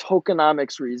beyond a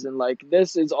tokenomics reason, like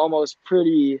this is almost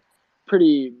pretty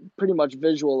much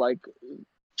visual, like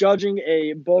judging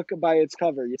a book by its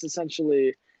cover. It's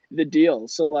essentially the deal.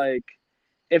 So like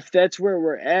if that's where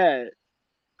we're at,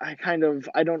 I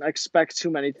don't expect too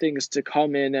many things to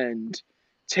come in and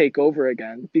take over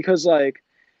again, because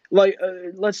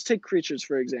let's take Creatures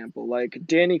for example. Like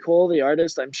Danny Cole, the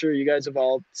artist, I'm sure you guys have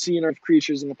all seen of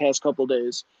Creatures in the past couple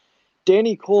days.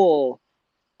 Danny Cole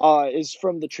is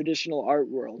from the traditional art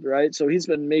world, right? So he's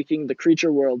been making the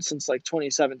creature world since like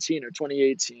 2017 or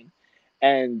 2018,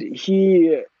 and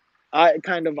I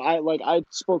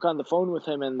spoke on the phone with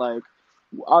him, and like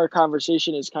our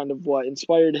conversation is kind of what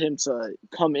inspired him to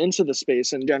come into the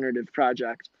space and generative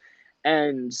project.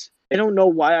 And I don't know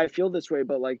why I feel this way,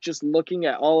 but like just looking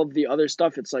at all of the other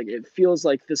stuff, it's like it feels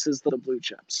like this is the blue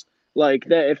chips. Like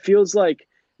that, it feels like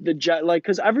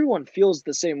because everyone feels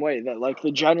the same way that like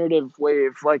the generative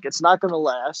wave, like it's not gonna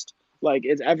last. Like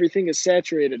everything is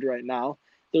saturated right now.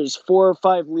 There's 4 or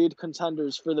 5 lead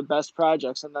contenders for the best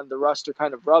projects, and then the rest are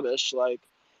kind of rubbish. Like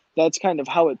that's kind of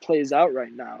how it plays out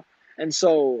right now. And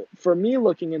so for me,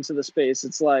 looking into the space,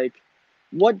 it's like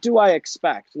what do I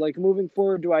expect? Like moving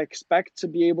forward, do I expect to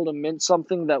be able to mint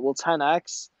something that will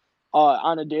 10x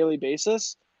on a daily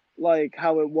basis, like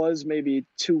how it was maybe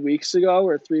 2 weeks ago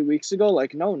or 3 weeks ago?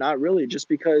 Like, no, not really, just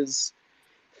because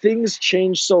things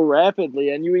change so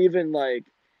rapidly. And you even like,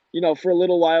 for a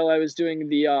little while, I was doing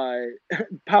the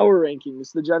power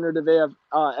rankings, the generative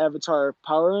avatar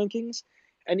power rankings.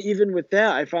 And even with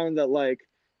that, I found that like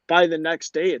by the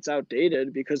next day, it's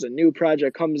outdated because a new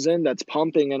project comes in that's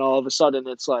pumping, and all of a sudden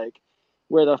it's like,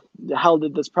 where the hell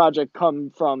did this project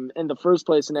come from in the first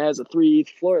place? And it has a 3 ETH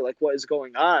floor. Like, what is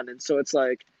going on? And so it's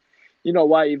like,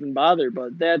 why even bother?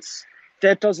 But that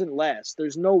doesn't last.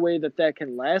 There's no way that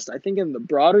can last. I think in the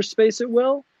broader space it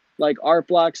will, like art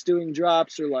blocks doing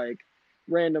drops or like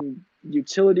random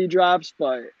utility drops,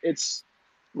 but it's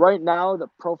right now the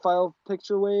profile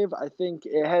picture wave, I think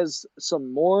it has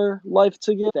some more life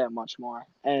to get, that much more.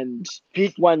 And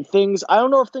when I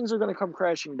don't know if things are going to come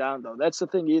crashing down though. That's the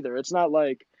thing either. It's not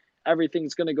like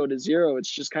everything's going to go to zero.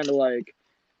 It's just kind of like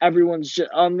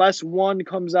unless one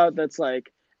comes out that's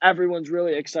like everyone's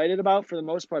really excited about, for the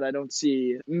most part, I don't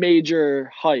see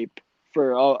major hype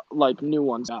for like new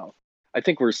ones out. I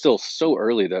think we're still so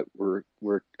early that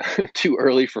we're too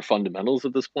early for fundamentals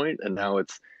at this point, and now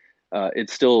it's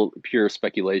still pure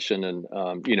speculation,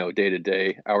 and day to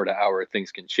day, hour to hour,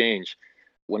 things can change.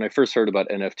 When I first heard about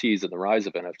NFTs and the rise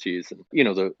of NFTs, and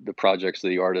the projects,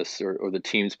 the artists, or the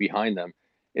teams behind them,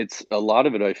 it's a lot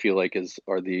of it. I feel like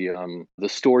are the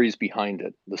stories behind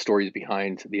it, the stories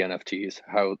behind the NFTs,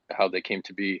 how they came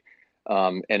to be,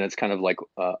 and it's kind of like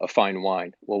a fine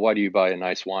wine. Well, why do you buy a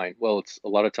nice wine? Well, it's a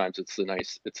lot of times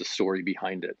it's a story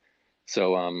behind it.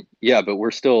 So yeah, but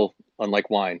we're still, unlike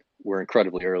wine, we're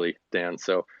incredibly early, Dan.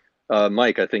 So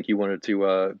Mike, I think you wanted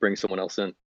to bring someone else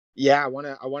in. Yeah,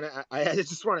 I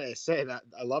just want to say that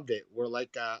I loved it. We're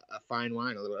like a fine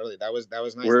wine a little early. That was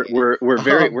nice.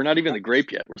 We're not even the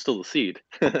grape yet. We're still the seed.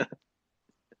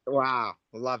 Wow,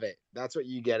 love it. That's what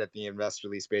you get at the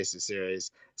Investorly Spaces series.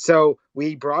 So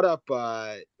we brought up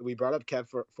Kev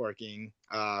for King,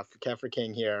 Kev for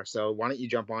King here. So why don't you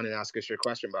jump on and ask us your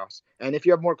question, boss? And if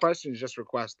you have more questions, just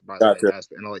request, by the way,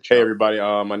 and I'll let you Hey know. everybody,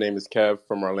 my name is Kev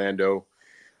from Orlando.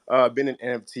 Been in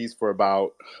NFTs for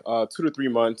about 2 to 3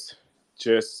 months.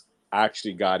 Just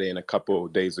actually got in a couple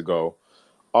of days ago.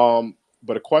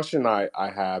 But a question I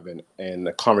have and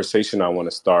the conversation I want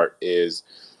to start is,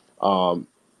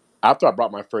 after I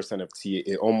brought my first NFT,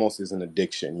 it almost is an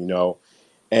addiction,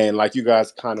 And like you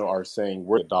guys kind of are saying,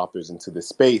 we're adopters into this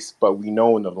space, but we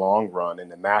know in the long run, in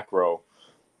the macro,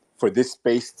 for this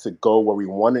space to go where we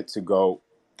want it to go,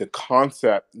 the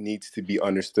concept needs to be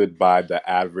understood by the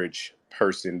average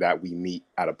person that we meet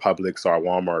at a Publix or a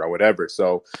Walmart or whatever.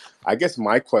 So I guess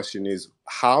my question is,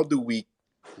 how do we,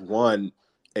 one,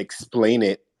 explain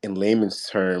it in layman's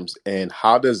terms, and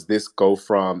how does this go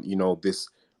from, this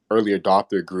early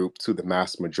adopter group to the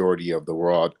mass majority of the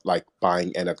world, like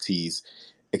buying NFTs,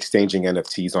 exchanging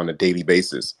NFTs on a daily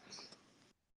basis?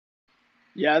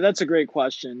 Yeah, that's a great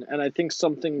question. And I think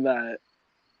something that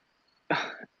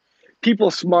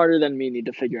people smarter than me need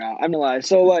to figure out. I'm gonna lie.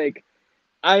 So like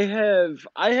I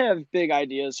have big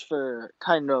ideas for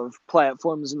kind of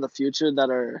platforms in the future that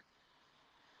are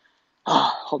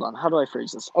hold on, how do I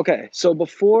phrase this? Okay, so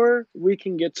before we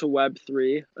can get to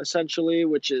Web3, essentially,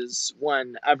 which is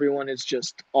when everyone is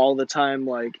just all the time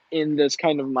like in this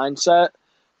kind of mindset,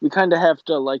 we kind of have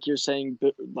to, like you're saying,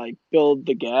 like build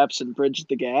the gaps and bridge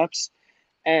the gaps.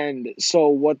 And so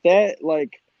what that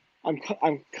like, I'm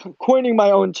coining my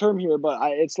own term here, but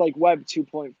it's like Web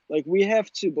 2.0. Like we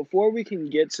have to, before we can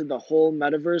get to the whole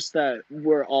metaverse that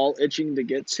we're all itching to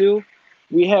get to,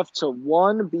 we have to,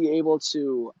 one, be able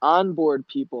to onboard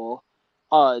people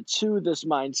to this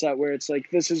mindset where it's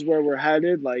like this is where we're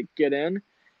headed, like get in.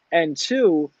 And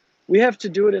two, we have to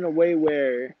do it in a way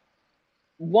where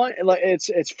one, like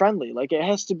it's friendly. Like it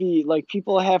has to be like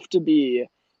people have to be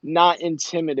not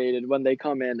intimidated when they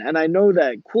come in. And I know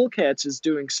that Cool Cats is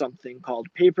doing something called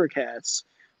Paper Cats,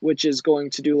 which is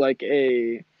going to do like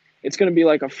it's going to be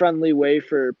like a friendly way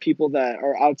for people that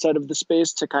are outside of the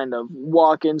space to kind of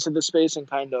walk into the space and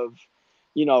kind of,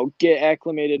 get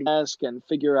acclimated and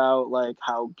figure out like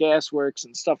how gas works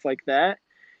and stuff like that.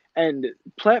 And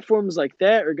platforms like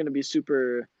that are going to be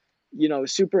super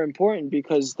super important,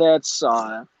 because that's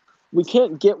we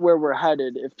can't get where we're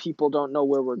headed if people don't know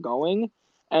where we're going.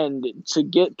 And to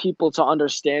get people to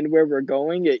understand where we're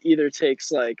going, it either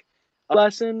takes like a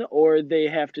lesson, or they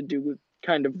have to do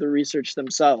kind of the research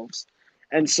themselves.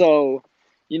 And so,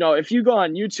 if you go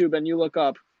on YouTube and you look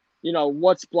up,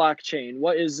 what's blockchain,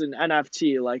 what is an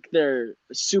NFT, like they're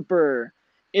super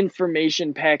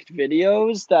information packed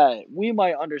videos that we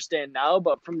might understand now,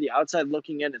 but from the outside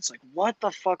looking in, it's like, what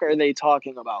the fuck are they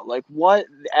talking about? Like, what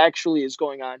actually is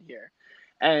going on here?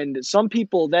 And some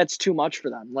people, that's too much for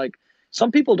them. Like, some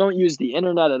people don't use the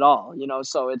internet at all,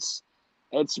 so it's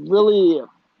really,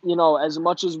 as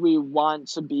much as we want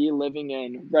to be living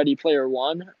in Ready Player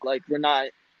One, like we're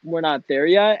not there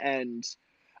yet. And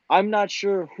I'm not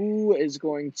sure who is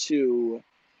going to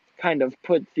kind of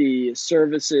put the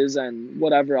services and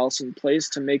whatever else in place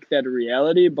to make that a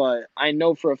reality, but I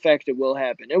know for a fact it will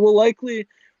happen. It will likely,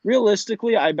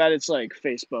 realistically, I bet it's like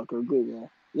Facebook or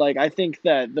Google. Like, I think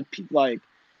that like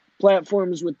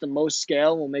platforms with the most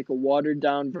scale will make a watered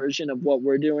down version of what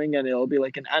we're doing, and it'll be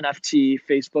like an NFT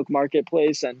Facebook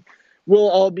marketplace, and we'll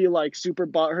all be like super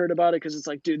butthurt about it, because it's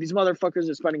like, dude, these motherfuckers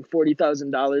are spending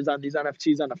 $40,000 on these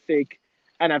NFTs on a fake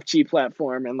NFT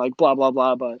platform, and like blah blah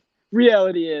blah. But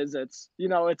reality is, it's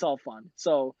all fun.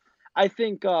 So I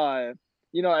think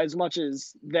as much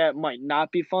as that might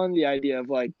not be fun, the idea of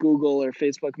like Google or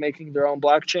Facebook making their own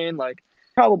blockchain, like,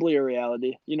 probably a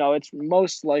reality. It's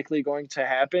most likely going to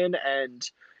happen, and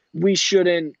we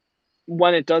shouldn't,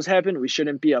 when it does happen, we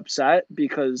shouldn't be upset,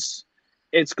 because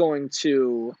it's going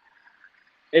to,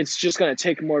 it's just going to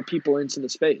take more people into the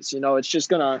space. It's just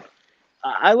going to,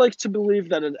 I like to believe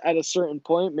that at a certain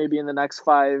point, maybe in the next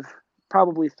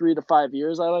probably 3 to 5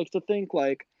 years, I like to think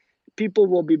like people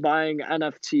will be buying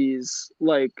NFTs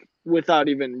like without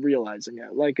even realizing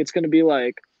it. Like, it's going to be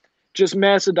like, just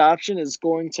mass adoption is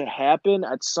going to happen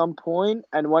at some point,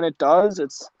 and when it does,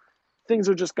 things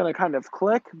are just going to kind of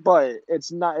click, but it's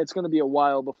going to be a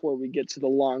while before we get to the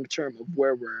long term of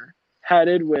where we're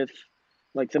headed with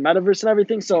like the metaverse and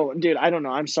everything. So, dude, I don't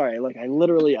know, I'm sorry, like I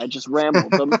just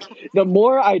rambled. The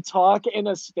more I talk in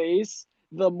a space,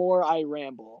 the more I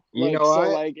ramble. You Like, know so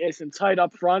what? like it's tight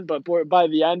up front, but by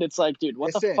the end it's like, dude,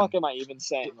 what the fuck Listen, am I even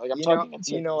saying? Like, I'm you know, talking in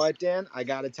you know circles. what, Dan? I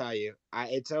gotta tell you,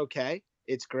 it's okay.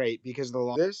 It's great because the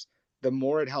longer this, the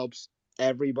more it helps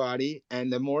everybody,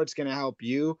 and the more it's gonna help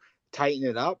you tighten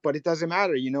it up. But it doesn't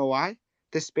matter. You know why?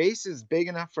 The space is big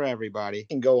enough for everybody.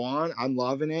 And go on. I'm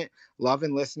loving it.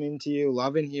 Loving listening to you.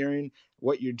 Loving hearing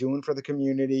what you're doing for the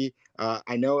community.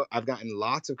 I know I've gotten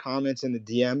lots of comments in the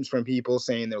DMs from people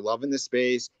saying they're loving the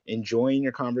space, enjoying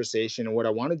your conversation. And what I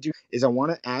want to do is I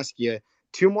want to ask you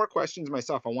two more questions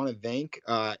myself. I want to thank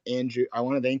Andrew. I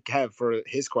want to thank Kev for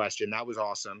his question. That was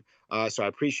awesome. So I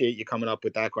appreciate you coming up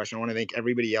with that question. I want to thank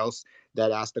everybody else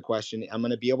that asked the question. I'm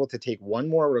going to be able to take one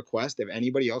more request if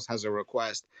anybody else has a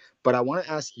request. But I want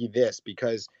to ask you this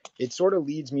because it sort of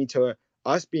leads me to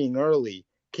us being early.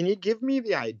 Can you give me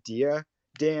the idea,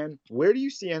 Dan? Where do you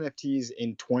see NFTs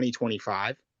in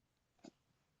 2025?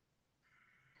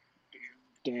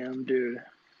 Damn, dude.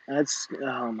 That's,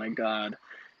 oh my God.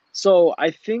 So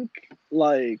I think,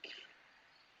 like,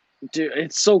 dude,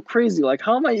 it's so crazy. Like,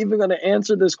 how am I even going to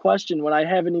answer this question when I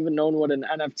haven't even known what an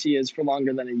NFT is for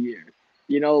longer than a year?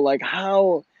 Like,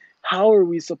 how are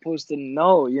we supposed to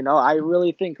know? I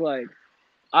really think, like,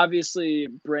 obviously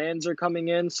brands are coming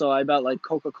in, so I bet like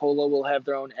Coca-Cola will have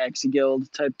their own Axie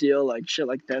Guild type deal, like shit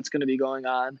like that's going to be going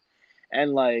on.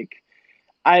 And like,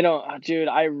 I don't, dude,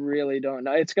 I really don't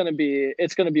know. It's gonna be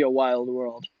a wild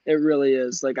world. It really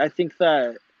is. Like, I think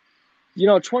that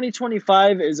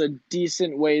 2025 is a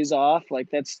decent ways off. Like,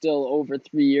 that's still over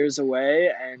 3 years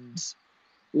away, and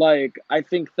like, I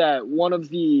think that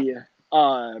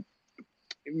uh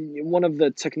one of the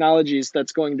technologies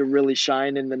that's going to really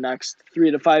shine in the next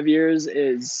 3 to 5 years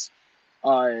is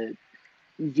uh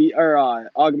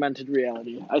augmented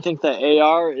reality. I think that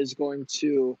AR is going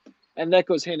to, and that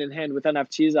goes hand in hand with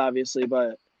NFTs, obviously,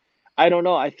 but I don't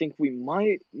know. I think we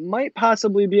might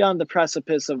possibly be on the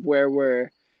precipice of where we're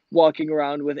walking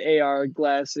around with AR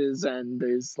glasses, and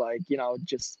there's like,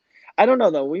 just, I don't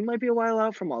know though. We might be a while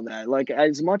out from all that. Like,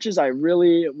 as much as I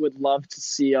really would love to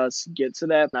see us get to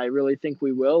that, and I really think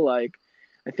we will, like,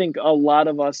 I think a lot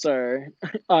of us are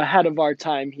ahead of our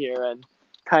time here and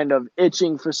kind of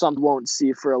itching for something we won't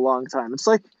see for a long time. It's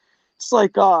like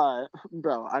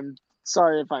bro, I'm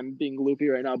sorry if I'm being loopy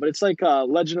right now, but it's like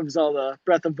Legend of Zelda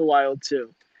Breath of the Wild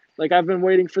 2. Like, I've been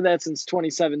waiting for that since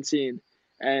 2017,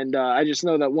 and I just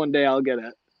know that one day I'll get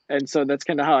it. And so that's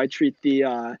kind of how I treat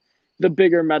the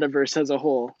bigger metaverse as a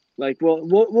whole. Like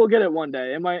we'll get it one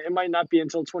day. It might not be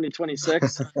until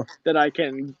 2026 that I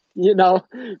can,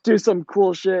 do some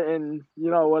cool shit and,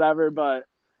 whatever, but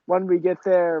when we get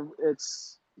there,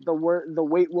 it's the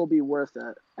wait will be worth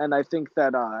it. And I think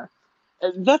that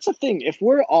that's the thing. If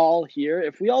we're all here,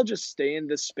 if we all just stay in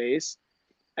this space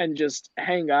and just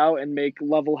hang out and make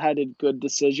level-headed good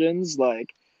decisions,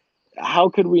 like how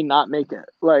could we not make it?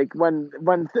 Like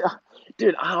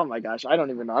dude, oh my gosh, I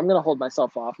don't even know. I'm gonna hold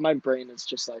myself off. My brain is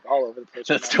just like all over the place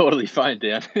right That's now. totally fine,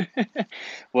 Dan.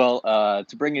 Well,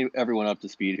 to bring everyone up to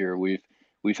speed here,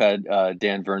 we've had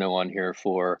Dan Verno on here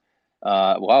for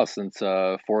wow, since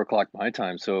 4 o'clock my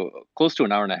time, so close to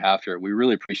an hour and a half here. We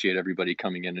really appreciate everybody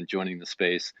coming in and joining the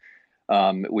space.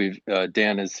 We've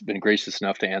Dan has been gracious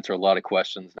enough to answer a lot of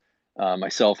questions,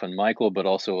 myself and Michael, but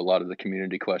also a lot of the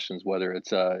community questions, whether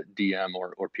it's DM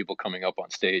or people coming up on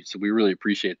stage. So we really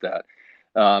appreciate that.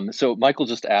 So Michael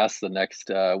just asked the next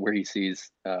where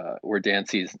Dan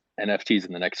sees NFTs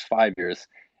in the next 5 years,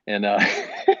 and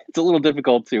it's a little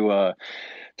difficult to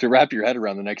wrap your head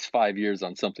around the next 5 years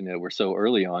on something that we're so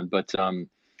early on. But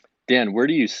Dan, where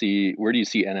do you see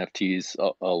NFTs?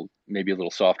 I'll maybe a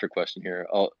little softer question here.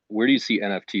 Where do you see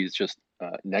NFTs just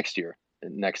next year,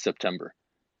 next September?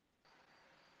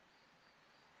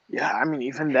 Yeah, I mean,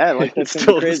 even that, like, that's It's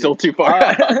gonna be crazy. still too far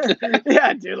out.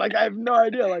 Yeah, dude, like, I have no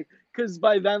idea, like, because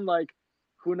by then, like,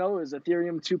 who knows,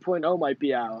 Ethereum 2.0 might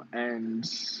be out, and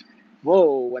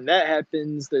whoa, when that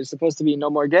happens, there's supposed to be no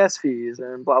more gas fees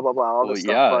and blah blah blah, all Well, this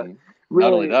stuff. yeah, But and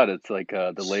not only really, that, it's like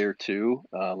the layer two,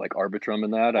 like Arbitrum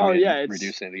and that. I oh mean, yeah,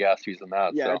 reducing the gas fees and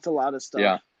that. yeah, So it's a lot of stuff.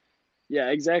 yeah, Yeah,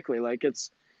 exactly. Like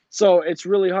it's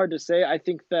really hard to say. I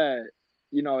think that,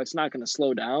 it's not going to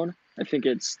slow down. I think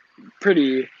it's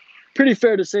pretty pretty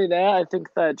fair to say that. I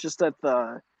think that just at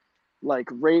the like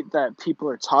rate that people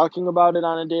are talking about it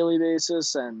on a daily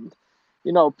basis, and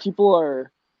people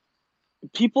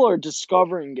are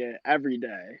discovering it every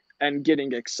day and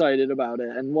getting excited about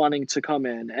it and wanting to come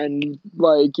in, and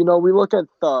like, we look at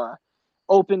the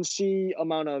OpenSea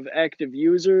amount of active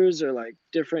users or like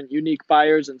different unique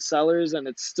buyers and sellers, and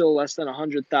it's still less than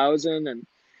 100,000. And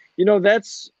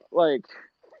that's like,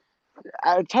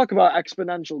 I talk about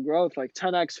exponential growth, like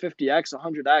 10x, 50x,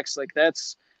 100x. Like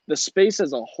that's the space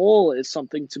as a whole is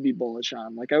something to be bullish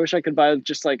on. Like I wish I could buy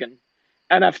just like an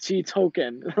NFT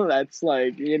token that's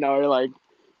like, or like,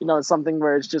 something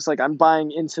where it's just like I'm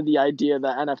buying into the idea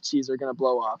that NFTs are going to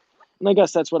blow up. And I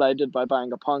guess that's what I did by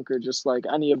buying a punk or just like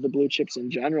any of the blue chips in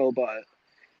general. But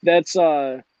that's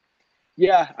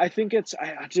yeah, I think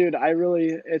dude,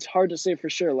 it's hard to say for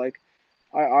sure. Like,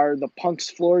 are the punks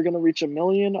floor gonna reach 1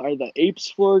 million? Are the apes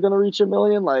floor gonna reach 1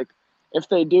 million? Like, if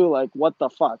they do, like, what the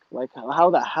fuck? Like, how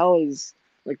the hell is,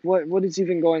 like, what is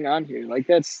even going on here? Like,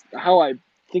 that's how I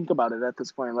think about it at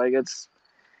this point. Like,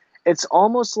 it's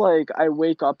almost like I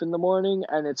wake up in the morning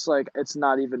and it's like it's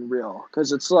not even real,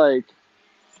 because it's like,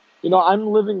 I'm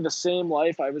living the same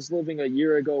life I was living a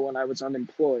year ago when I was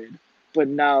unemployed, but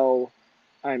now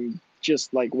I'm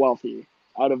just like wealthy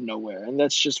out of nowhere. And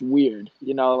that's just weird,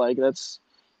 like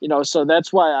so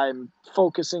that's why I'm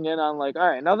focusing in on like, all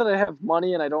right, now that I have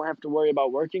money and I don't have to worry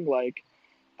about working, like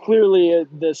clearly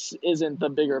this isn't the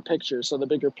bigger picture. So the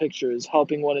bigger picture is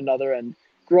helping one another and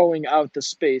growing out the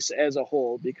space as a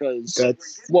whole, because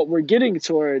That's what we're getting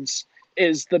towards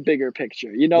is the bigger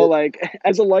picture. that, Like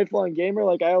as a lifelong gamer,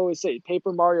 like I always say,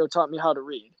 Paper Mario taught me how to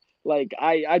read. Like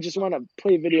I just want to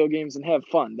play video games and have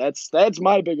fun. That's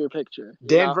my bigger picture,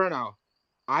 Dan Verno.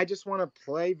 I just want to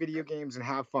play video games and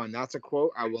have fun. That's a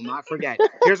quote I will not forget.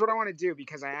 Here's what I want to do,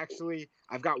 because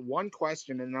I've got one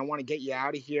question and I want to get you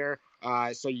out of here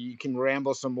so you can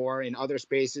ramble some more in other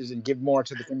spaces and give more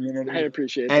to the community. I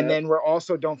appreciate and that. then we're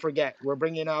also, don't forget, we're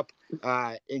bringing up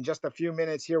in just a few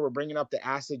minutes here, we're bringing up the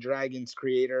Acid Dragons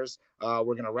creators.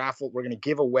 We're going to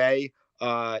give away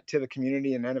to the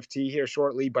community an NFT here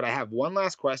shortly. But I have one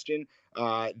last question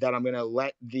that I'm going to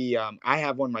let I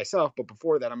have one myself, but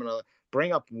before that, I'm going to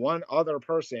bring up one other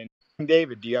person.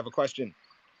 David, do you have a question?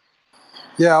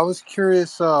 Yeah, I was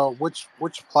curious which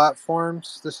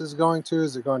platforms this is going to.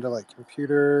 Is it going to like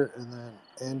computer and then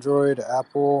Android,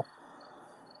 Apple,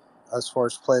 as far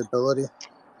as playability?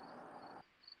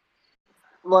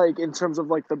 Like in terms of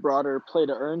like the broader play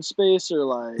to earn space, or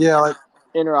like Yeah, like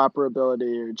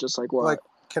interoperability, or just like what? like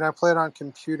can I play it on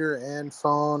computer and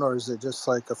phone, or is it just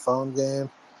like a phone game?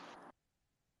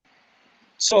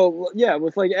 So yeah,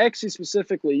 with like Axie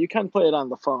specifically, you can play it on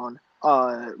the phone.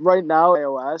 Right now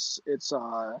iOS, it's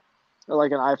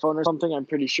like an iPhone or something. I'm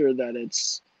pretty sure that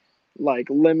it's like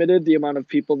limited the amount of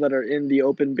people that are in the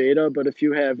open beta, but if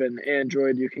you have an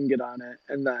Android, you can get on it.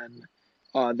 And then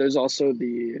there's also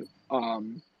the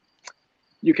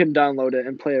you can download it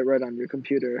and play it right on your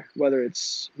computer, whether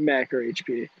it's Mac or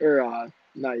HP or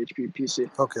not HP, PC.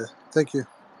 Okay, thank you.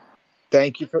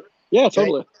 Thank you for Yeah, thank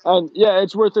totally. And yeah,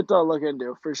 it's worth it to look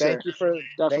into for sure. thank you for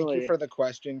Definitely. the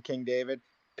question, King David.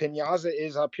 Pinyaza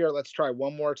is up here. Let's try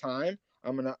one more time.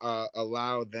 I'm gonna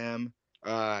allow them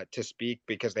to speak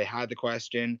because they had the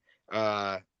question.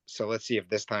 So let's see if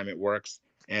this time it works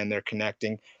and they're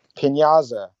connecting.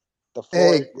 Pinyaza, the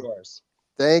floor is Hey, yours.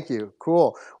 thank you.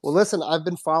 Cool. Well, listen, I've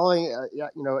been following,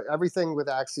 everything with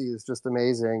Axie is just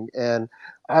amazing. And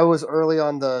I was early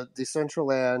on the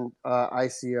Decentraland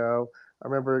ICO. I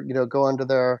remember, going to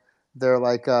their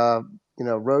like,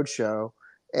 roadshow.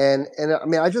 And I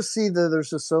mean, I just see that there's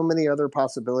just so many other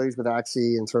possibilities with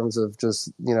Axie in terms of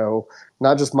just,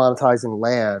 not just monetizing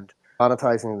land,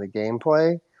 monetizing the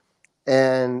gameplay.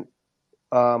 And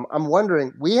I'm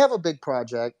wondering, we have a big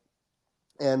project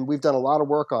and we've done a lot of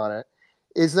work on it.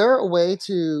 Is there a way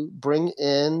to bring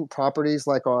in properties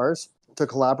like ours to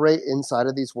collaborate inside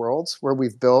of these worlds where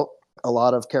we've built a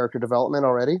lot of character development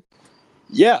already?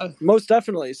 Yeah, most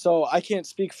definitely. So I can't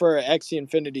speak for Axie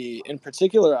Infinity in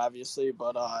particular, obviously,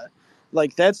 but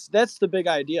like that's the big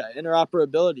idea,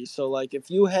 interoperability. So like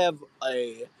if you have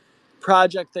a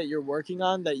project that you're working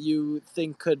on that you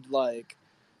think could like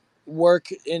work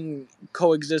in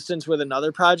coexistence with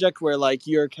another project where like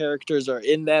your characters are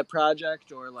in that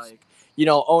project or like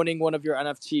owning one of your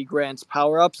NFT grants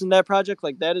power-ups in that project,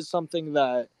 like that is something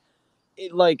that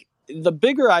like the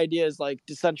bigger idea is like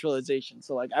decentralization,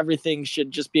 so like everything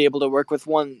should just be able to work with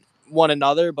one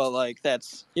another, but like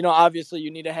that's obviously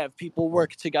you need to have people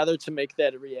work together to make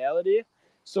that a reality.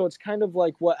 So it's kind of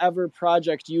like whatever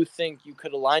project you think you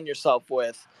could align yourself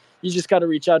with, you just got to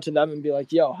reach out to them and be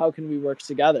like, yo, how can we work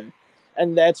together?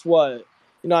 And that's what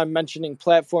I'm mentioning,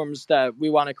 platforms that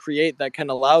we want to create that can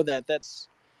allow that. That's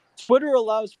Twitter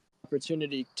allows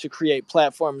opportunity to create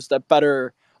platforms that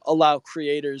better allow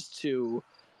creators to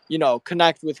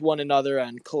connect with one another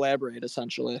and collaborate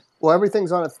essentially. Well,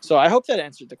 everything's on So I hope that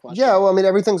answered the question. Yeah, well, I mean,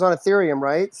 everything's on Ethereum,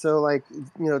 right? So, like,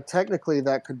 technically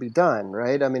that could be done,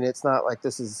 right? I mean, it's not like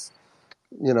this is,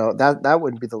 that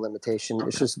wouldn't be the limitation.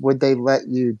 It's just, would they let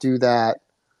you do that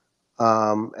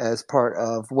as part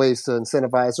of ways to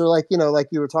incentivize, or like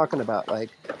you were talking about, like.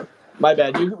 My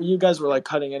bad. You guys were like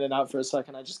cutting in and out for a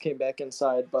second. I just came back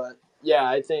inside, but yeah,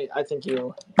 I think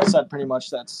you said pretty much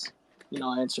that's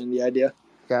answering the idea.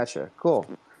 Gotcha. Cool.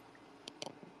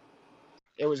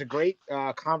 It was a great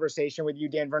conversation with you,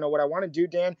 Dan Verno. What I want to do,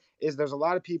 Dan, is there's a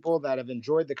lot of people that have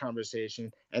enjoyed the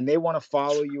conversation and they want to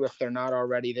follow you if they're not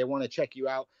already. They want to check you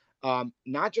out,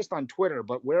 not just on Twitter,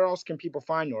 but where else can people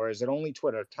find you? Or is it only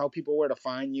Twitter? Tell people where to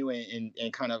find you and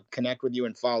kind of connect with you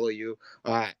and follow you,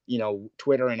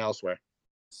 Twitter and elsewhere.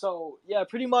 So yeah,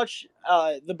 pretty much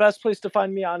the best place to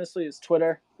find me, honestly, is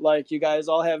Twitter. Like you guys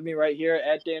all have me right here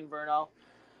at Dan Verno.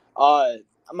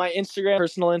 My Instagram,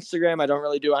 personal Instagram, I don't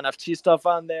really do NFT stuff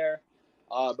on there,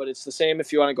 but it's the same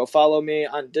if you want to go follow me.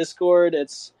 On Discord,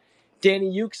 it's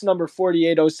Danny Ukes number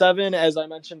 4807. As I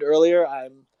mentioned earlier, I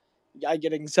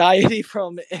get anxiety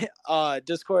from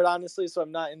Discord, honestly, so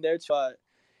I'm not in there. But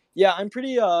yeah, I'm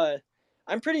pretty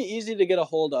easy to get a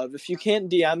hold of. If you can't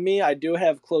DM me, I do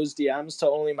have closed DMs to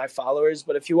only my followers.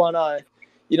 But if you wanna,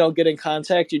 get in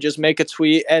contact, you just make a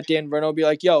tweet at Dan Verno, be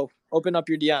like, yo, open up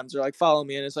your DMs or like follow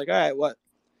me, and it's like, all right, what?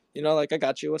 Like I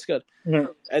got you. What's good?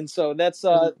 Mm-hmm. And so that's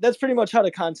pretty much how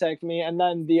to contact me. And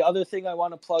then the other thing I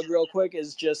want to plug real quick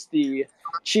is just the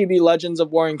Chibi Legends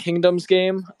of Warring Kingdoms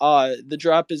game. The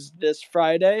drop is this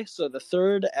Friday, so the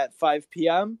 3rd at 5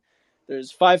 p.m. There's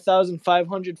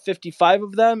 5,555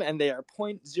 of them, and they are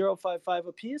 0.055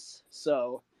 apiece.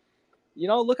 So,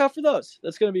 look out for those.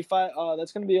 That's gonna be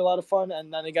that's gonna be a lot of fun.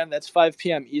 And then again, that's 5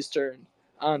 p.m. Eastern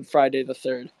on Friday the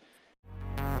 3rd.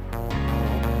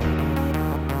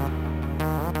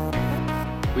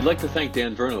 We'd like to thank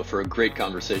Dan Verno for a great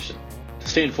conversation. To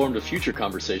stay informed of future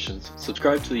conversations,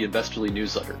 subscribe to the Investorly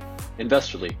newsletter.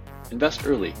 Investorly, invest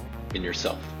early in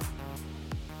yourself.